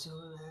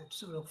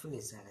 Tusobola okufuna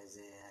essaala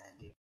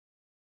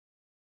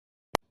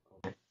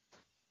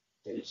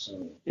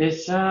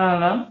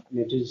Essaala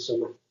ne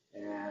tuzisoma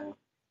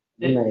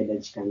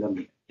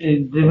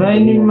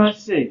divine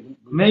mercy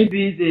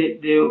maybe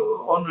the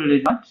only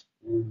that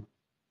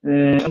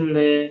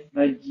Nule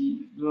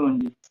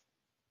bagirundi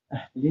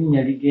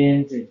linnya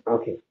ligenze.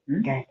 Okay.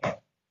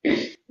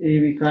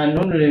 We can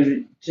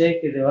only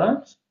take the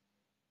what?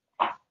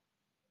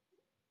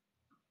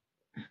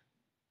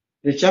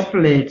 The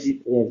chaplet.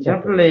 Yeah,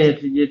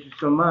 Chaplet gye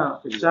tusoma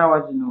ku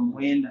ssaawa zino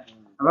 9.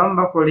 Abamu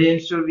bakola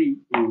ensobi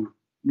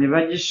ne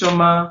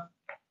bagisoma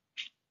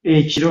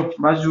ekiro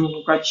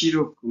bazuukuka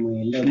kiro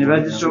ne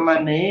bazisoma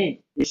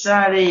naye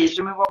essaala eyo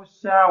esomebwa ku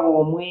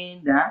ssaawa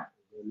 9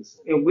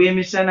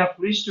 ogw'emisana.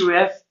 Kristo we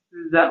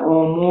yasiza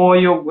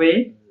omwoyo gwe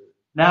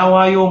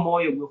n'awaayo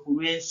omwoyo gwe ku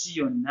lw'ensi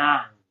yonna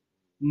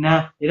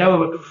era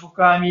bwe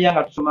tufukamira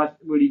nga tusoma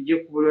bulijjo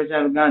ku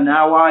Luganda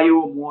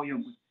n'awaayo omwoyo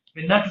gwe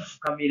ffenna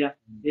tufukamira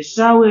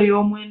essaawa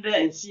ey'omwenda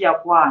ensi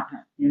yakwata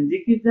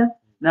enzikiza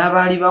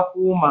n'abaali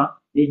bakuuma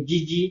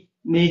ejjigi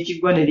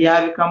n'ekigwa ne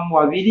lyabikamu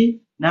wabiri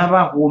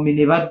n'abakuumi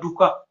ne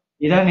badduka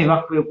era ne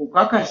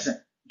bakwekukakasa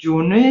nti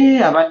ono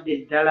abadde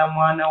ddala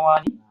mwana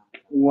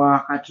wa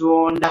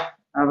Katonda,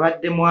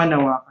 abadde mwana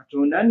wa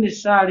Katonda. Nno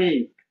essaala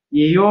eyo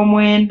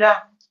y'ey'omwenda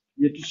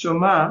gye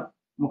tusoma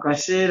mu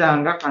kaseera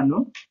nga kano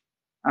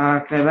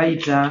ke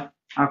bayita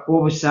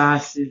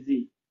ak'obusaasizi.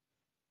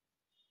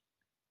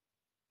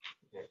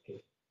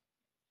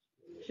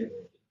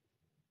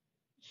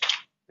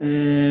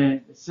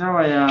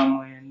 Essaawa ya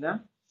 9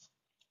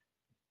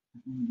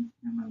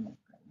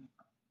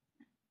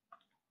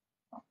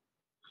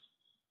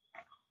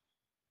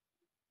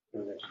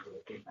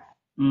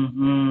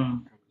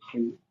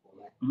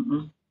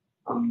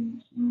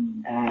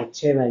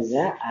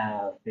 twebaza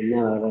ffenna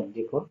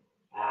ababaddeko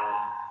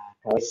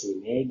Kawesi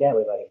Meega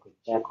bwe bali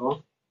kujjako.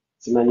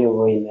 Simanyi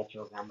oba olina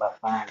ky'ogamba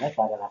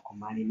Faala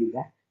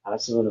nakumaliriza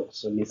abasobola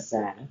okusoma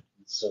essaala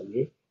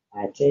tusome.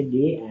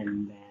 Teddy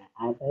and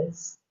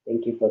others,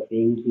 thank you for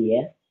being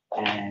here.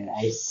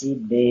 I see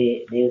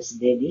Deus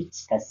Dedit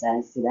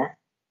Kasaasira,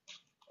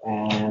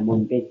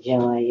 Mumpejja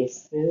wa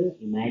Yesu,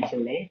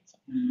 Immaculate,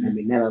 na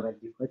mwenna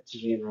ababaddeko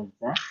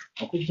tubeebaza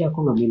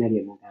okujjako nga mwina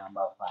bye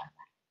mugamba Faala.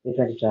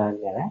 Twali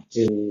twagala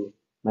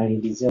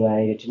tumalirize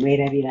olwaleero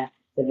tumwerabira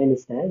 7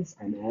 Stars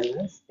and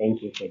others.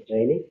 Thank you for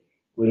joining.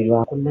 Buli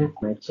lwakuna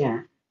ku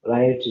makya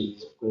olwaleero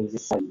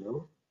tukozesa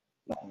nno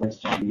okuba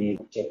tutulina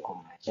ku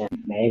makya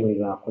naye buli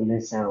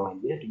lwakuna ssaawa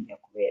 4 tujja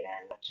kubeera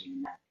nga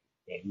tulina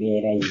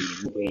embeera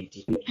yimu bweti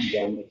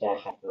ekigambo kya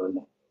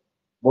Katonda.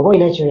 Bw'oba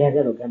olina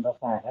ky'oyagala ogamba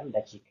Faala mu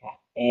dakiika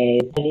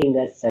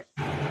talinga 3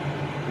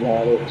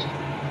 yaleero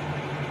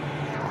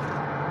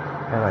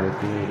Tabale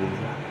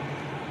kuweereza.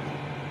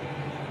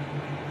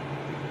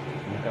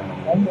 Mukama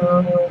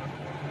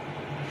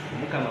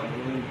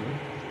mulungi.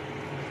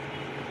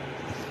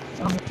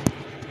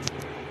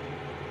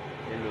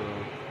 Hello.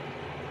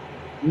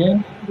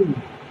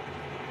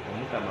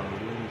 Omukama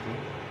mulungi.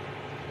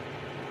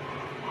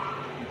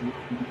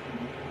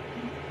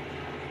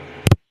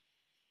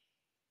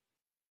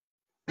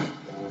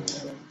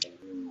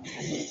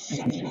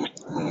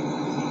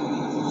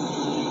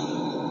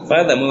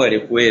 Father mwebale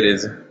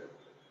kuweereza.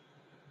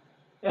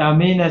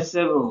 Amiina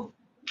ssebo.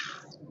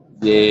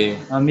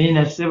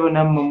 Amiina ssebo,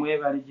 nammwe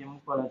mwebale gye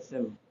mukola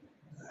ssebo.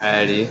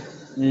 Ali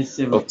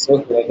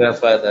okusooka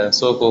Father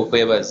nsooka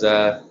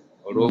okwebaza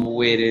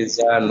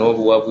olw'obuweereza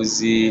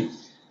n'obuwabuzi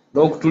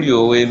n'okutulya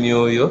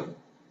ow'emyoyo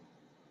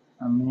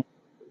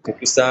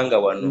kukusanga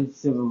wano.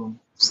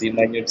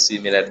 Tusiima nnyo,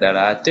 tusiimira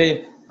ddala ate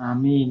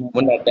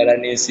munaddala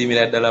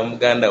n'ensiimira ddala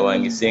muganda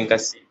wange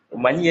Ssenkasi.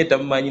 Omanyi ye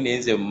tamumanyi naye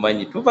nze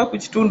mumanyi, tuva ku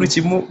kitundu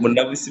kimu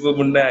munnabusibo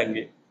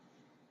munnange.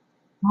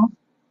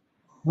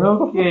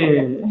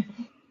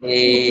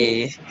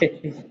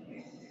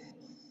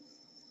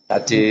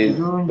 Kati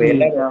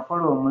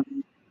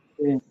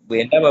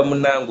bwe ndaba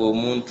munnange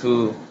omuntu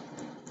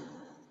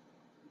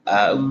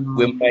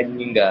gwe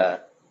mmanyi nga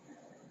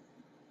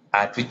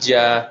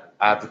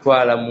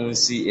atutwala mu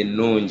nsi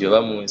ennungi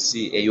oba mu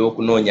nsi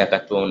ey'okunoonya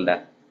Katonda,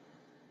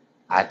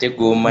 ate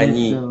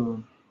gw'omanyi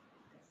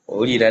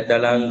owulira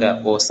ddala nga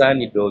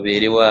osaanidde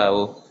obeerewo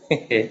awo.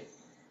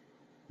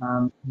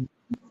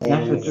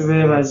 Naffe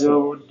tubeebaza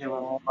obudde bwe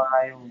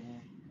mubaayo.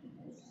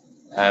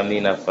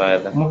 Amiina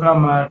Father.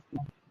 Mukama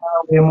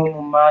awemu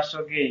mu maaso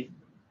ge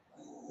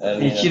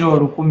ekiro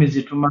 1000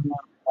 zitumanya.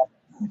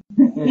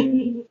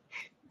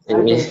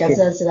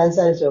 Kasaasira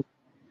nsanyusa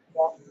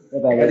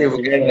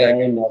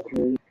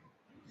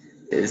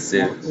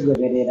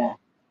okugoberera.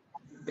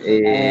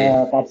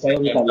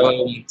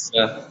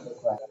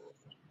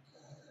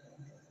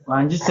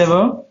 Wangi ssebo?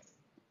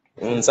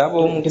 Nsaba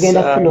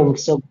omukisa.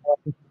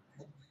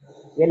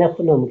 Tugenda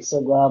kufuna omukisa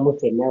ogwawamu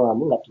ffenna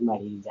wamu nga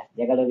tumaliriza.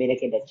 Njagala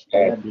obeereko eddakiika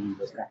 2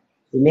 zokka.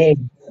 Email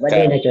obadde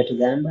olina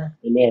ky'otugamba?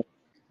 Email.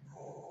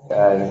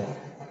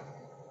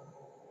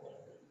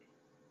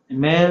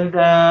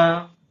 Imelda.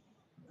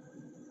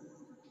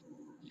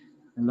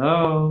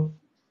 Hello.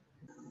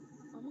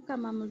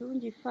 Omukama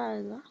mulungi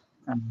Father.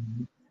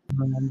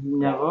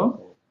 Nnyabo.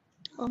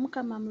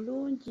 Omukama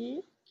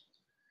mulungi.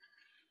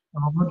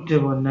 Obudde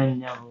bwonna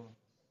nnyabo.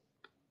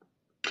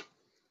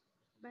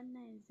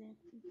 Bannanze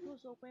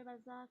ntuusa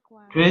okwebaza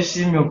kwange.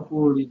 Twesiimye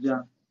okuwulira.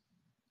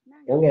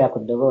 Yongera ku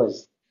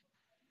ddoboozi.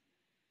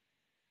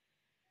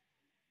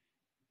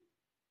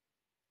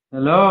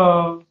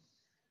 Hello.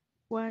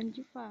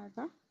 Wanji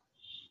Father.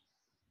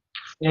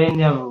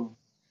 Enyabu.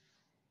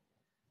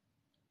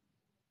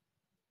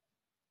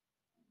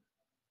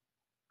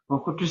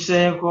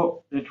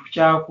 Okutuseeko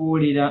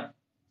tetukyakuwulira.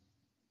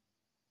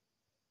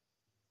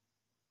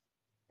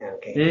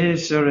 Okay.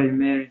 Sorry,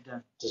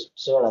 Merida.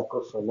 Tusobola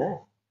kufuna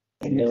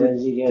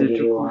eddoboozi lyo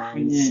liri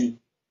wansi.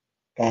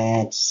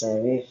 Kaya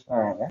tusabe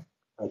Father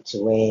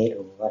okiwe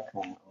obubaka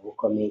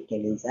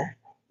obukomekereza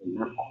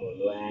olunaku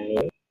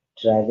olwaleero.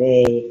 Tulabe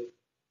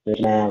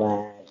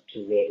tunaaba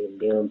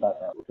tubeereddewo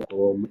mpaka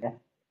okuwummula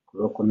ku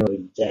Lwokuna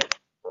olujja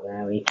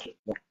olwa wiiki.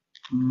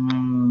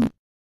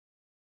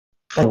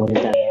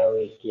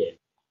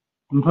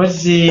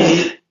 Mpozi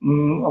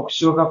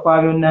okusooka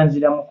kwa byonna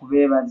nziramu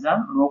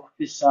kubeebaza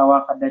olw'okufissaawo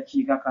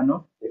akadakiika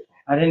kano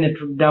ate ne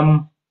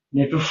tuddamu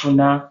ne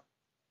tufuna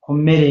ku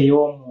mmere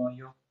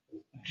ey'omwoyo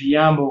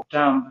tuyamba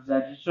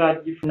okutambuza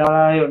tetwagifuna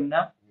wala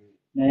yonna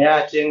naye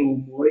ate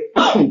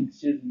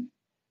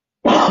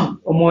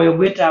omwoyo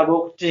gwetaaga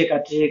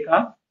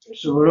okuteekateeka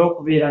tusobole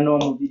okubeera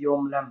n'omubiri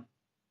omulamu.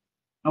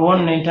 Awo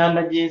nno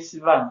entanda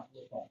gy'ensiba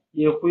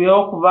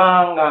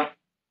y'okubanga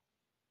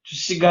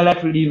tusigala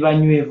tuli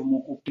banywevu mu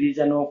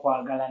kukkiriza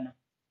n'okwagalana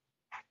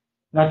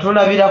nga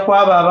tulabira ku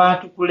abo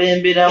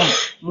abatukulemberamu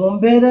mu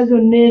mbeera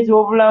zonna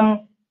ez'obulamu,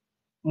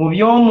 mu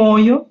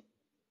by'omwoyo,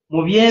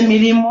 mu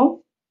by'emirimu,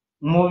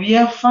 mu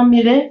bya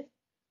famire.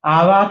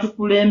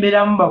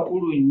 Abatukulemberamu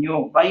bakulu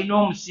nnyo, balina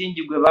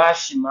omusingi gwe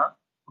baasima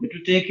gwe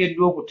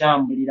tuteekeddwa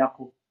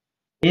okutambulirako.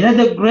 Era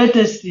the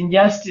greatest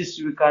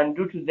injustice we can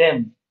do to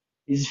them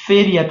is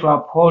failure to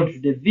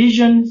uphold the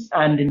visions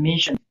and the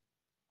mission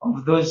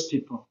of those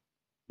people.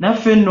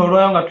 Naffe nno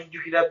olwayo nga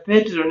tujjukira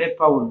Peetero ne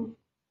Pawulo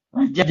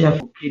bajjajjaffe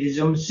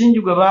okukkiriza omusingi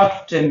gwe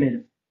baatutemera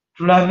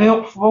tulabe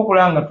okufuba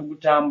okulaba nga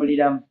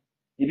tugutambuliramu.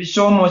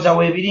 Ebisoomooza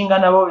weebiringa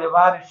nabo bye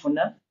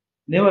baabifuna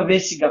naye bwe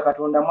beesiga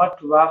Katonda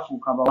mwattu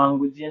baafuuka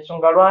bawanguzi.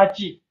 Ensonga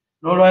lwaki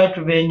n'olwayo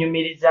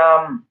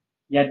tubeenyumirizaamu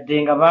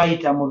yadde nga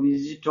baayita mu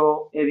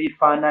bizito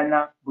ebifaanana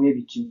bwe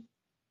bityo.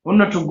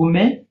 Buno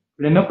tugume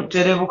tuleme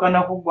kuterebuka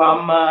na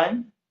kugwamu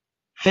maanyi.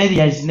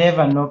 Failure is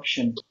never an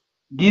option.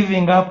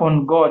 Giving up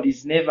on God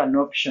is never an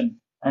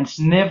option, and it's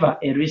never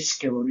a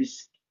riskable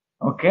risk.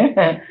 Okay?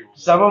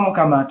 Tusabe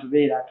Omukama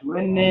atubeere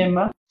atuwe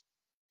enneema.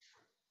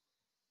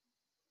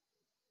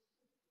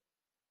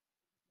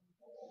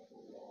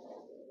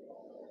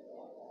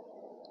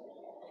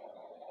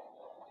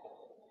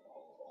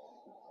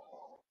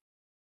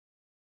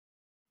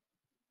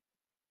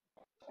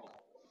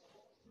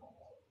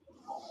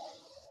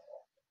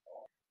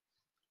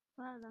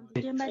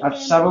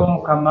 Atusabe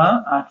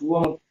Omukama atuwe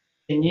omutima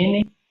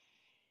yennyini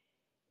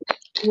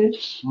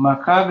mu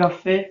maka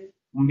gaffe,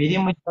 mu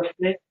mirimu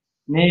gyaffe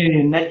n'eyo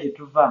yonna gye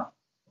tuva.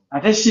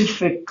 Ate si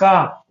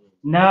ffekka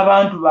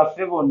n'abantu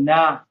baffe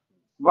bonna,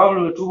 kuba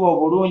buli lwe tuba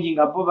obulungi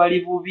nga bo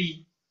bali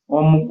bubi,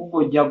 omugugu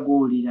ojja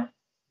guwulira.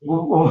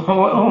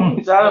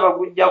 Omusaalaba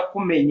gujja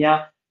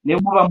kumenya ne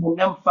muba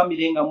mwenna mu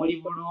famire nga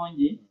muli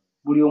bulungi,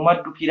 buli omu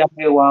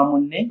addukirako ewa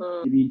munne,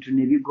 ebintu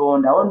ne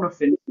bigonda. Awo nno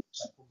ffenna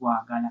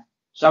tugwagala.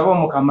 Tusabe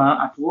Omukama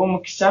atuwe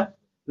omukisa.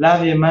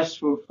 Love you,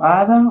 merciful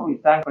Father. We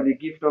thank for the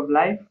gift of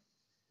life.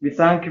 We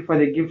thank you for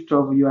the gift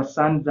of your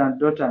sons and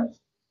daughters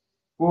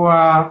who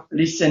are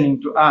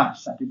listening to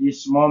us at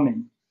this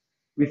moment.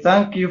 We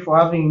thank you for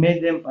having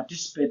made them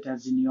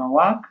participators in your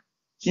work,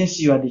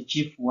 since you are the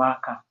chief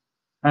worker,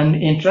 and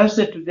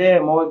entrusted to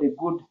them all the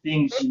good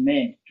things you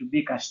made to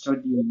be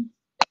custodians.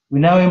 We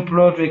now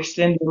implore to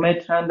extend your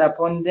mighty hand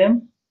upon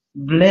them,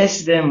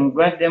 bless them,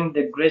 grant them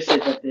the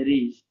graces that there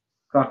is,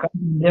 to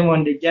accompany them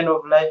on the journey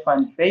of life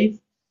and faith,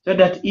 so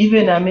that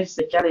even amidst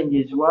the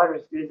challenges,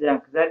 worries, fears, and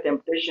anxiety,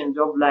 temptations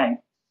of life,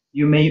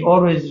 you may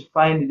always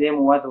find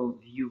them worthy of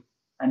you,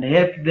 and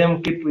help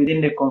them keep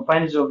within the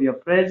confines of your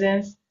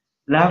presence,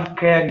 love,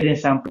 care,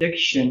 guidance, and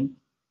protection,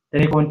 that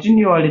they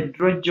continually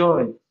draw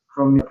joy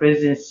from your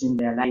presence in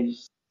their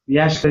lives. We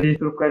ask for this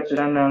through Christ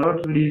and our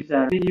Lord, who lives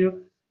and with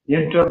you, the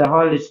unity of the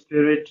Holy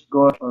Spirit,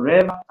 God,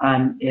 forever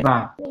and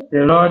ever.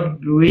 The Lord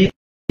be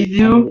with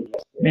you.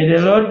 May the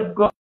Lord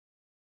God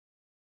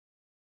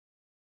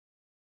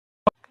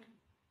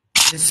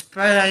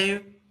inspire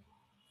you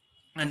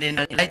and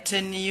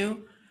enlighten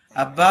you,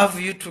 above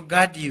you to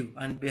guard you,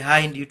 and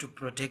behind you to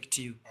protect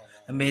you.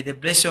 And may the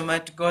blessed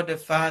Almighty God, the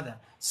Father,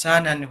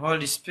 Son, and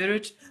Holy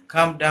Spirit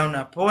come down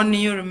upon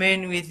you,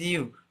 remain with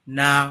you,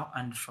 now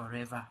and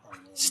forever.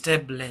 Stay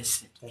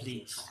blessed,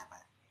 please.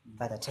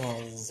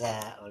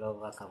 Batatenza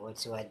olw'obubaka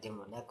bw'okiwadde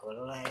mu lunaku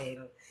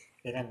olwaleero,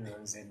 era nno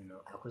nze nno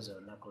akuza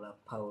olunaku lwa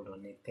Pawulo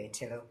ne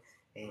Peetero,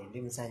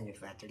 ndi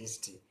musanyufu at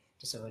least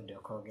tusobodde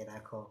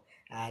okwogerako.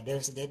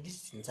 Deus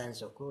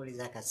nsanyusa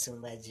okuwuliza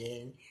Kasumba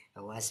Jane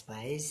owa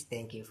Spice.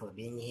 Thank you for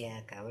being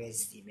here.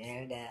 Kawesi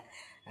Imelda,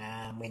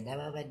 mwenna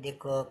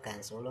babaddeko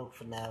kansobole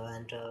okufuna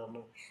abantu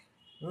abamu.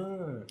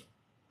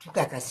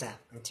 Tukakasa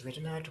nti bwe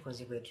tunaba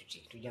tukoze bwe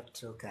tuti tujja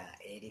kutuuka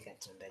eri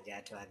Katonda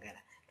gy'atwagala.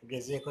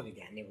 Tugezeeko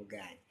bigaane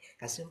bugaanyi.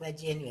 Kasumba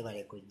Jane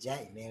webale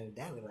kujja,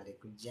 Imelda webale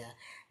kujja,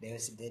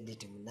 Deus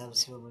Dedit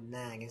munnabusibu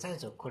munnange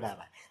nsanyusa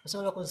okukulaba.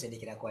 Osobola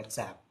okunsindikira ku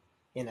WhatsApp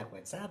Yenda ku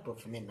WhatsApp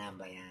ofune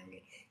enamba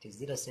yange ti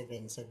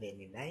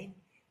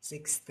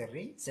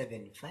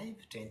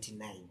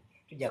 0779637529.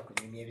 Tujja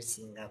kunyumya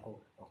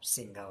ebisingako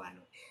okusinga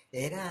wano.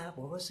 Era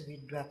bw'oba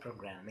osubiddwa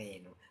programu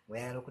eno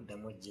bweyala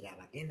okuddamu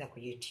ogiraba genda ku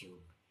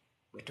YouTube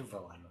bwe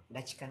tuva wano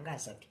dakika nga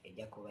 3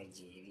 ejja kuba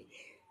gyeri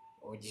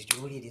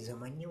ogituwuliriza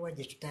omanyiwa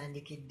gye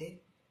tutandikidde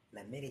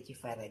na mmere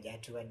kifaara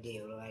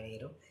gyatuwaddeyo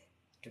olwaleero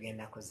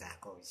tugenda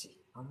kuzaako ki.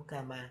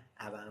 Omukama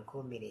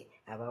abankuumire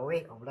abawe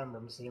obulamu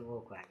bwemusinga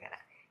okwagala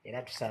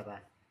era tusaba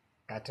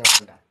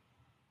Katonda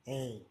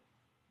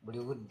buli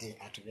budde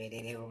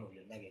atubeererewo mu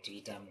byonna bye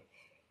tuyitamu.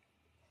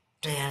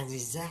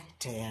 Toyanziza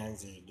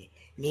toyanzeege.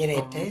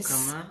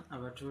 Omukama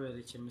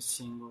abatuweere kye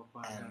musinga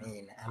okwagala.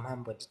 Amen. I'm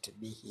humbled to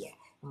be here.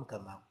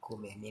 Omukama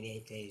akuume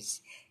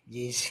Miretes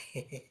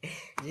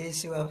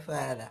Joyce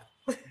Wafara.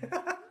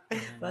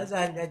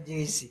 Bazanga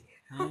Joyce.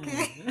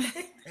 Okay.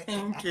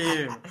 Thank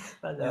you.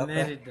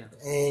 Merida.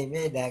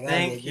 Merida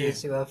agambye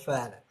Joyce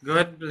Wafara.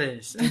 God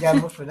bless. Tujja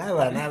mufuna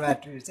abaana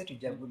abatuuse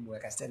tujja kudduka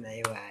kasita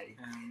naye waali.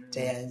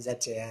 Toyanza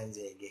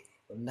toyanzeege.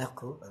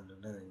 Olunaku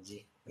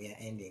olulungi. We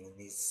are ending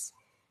this.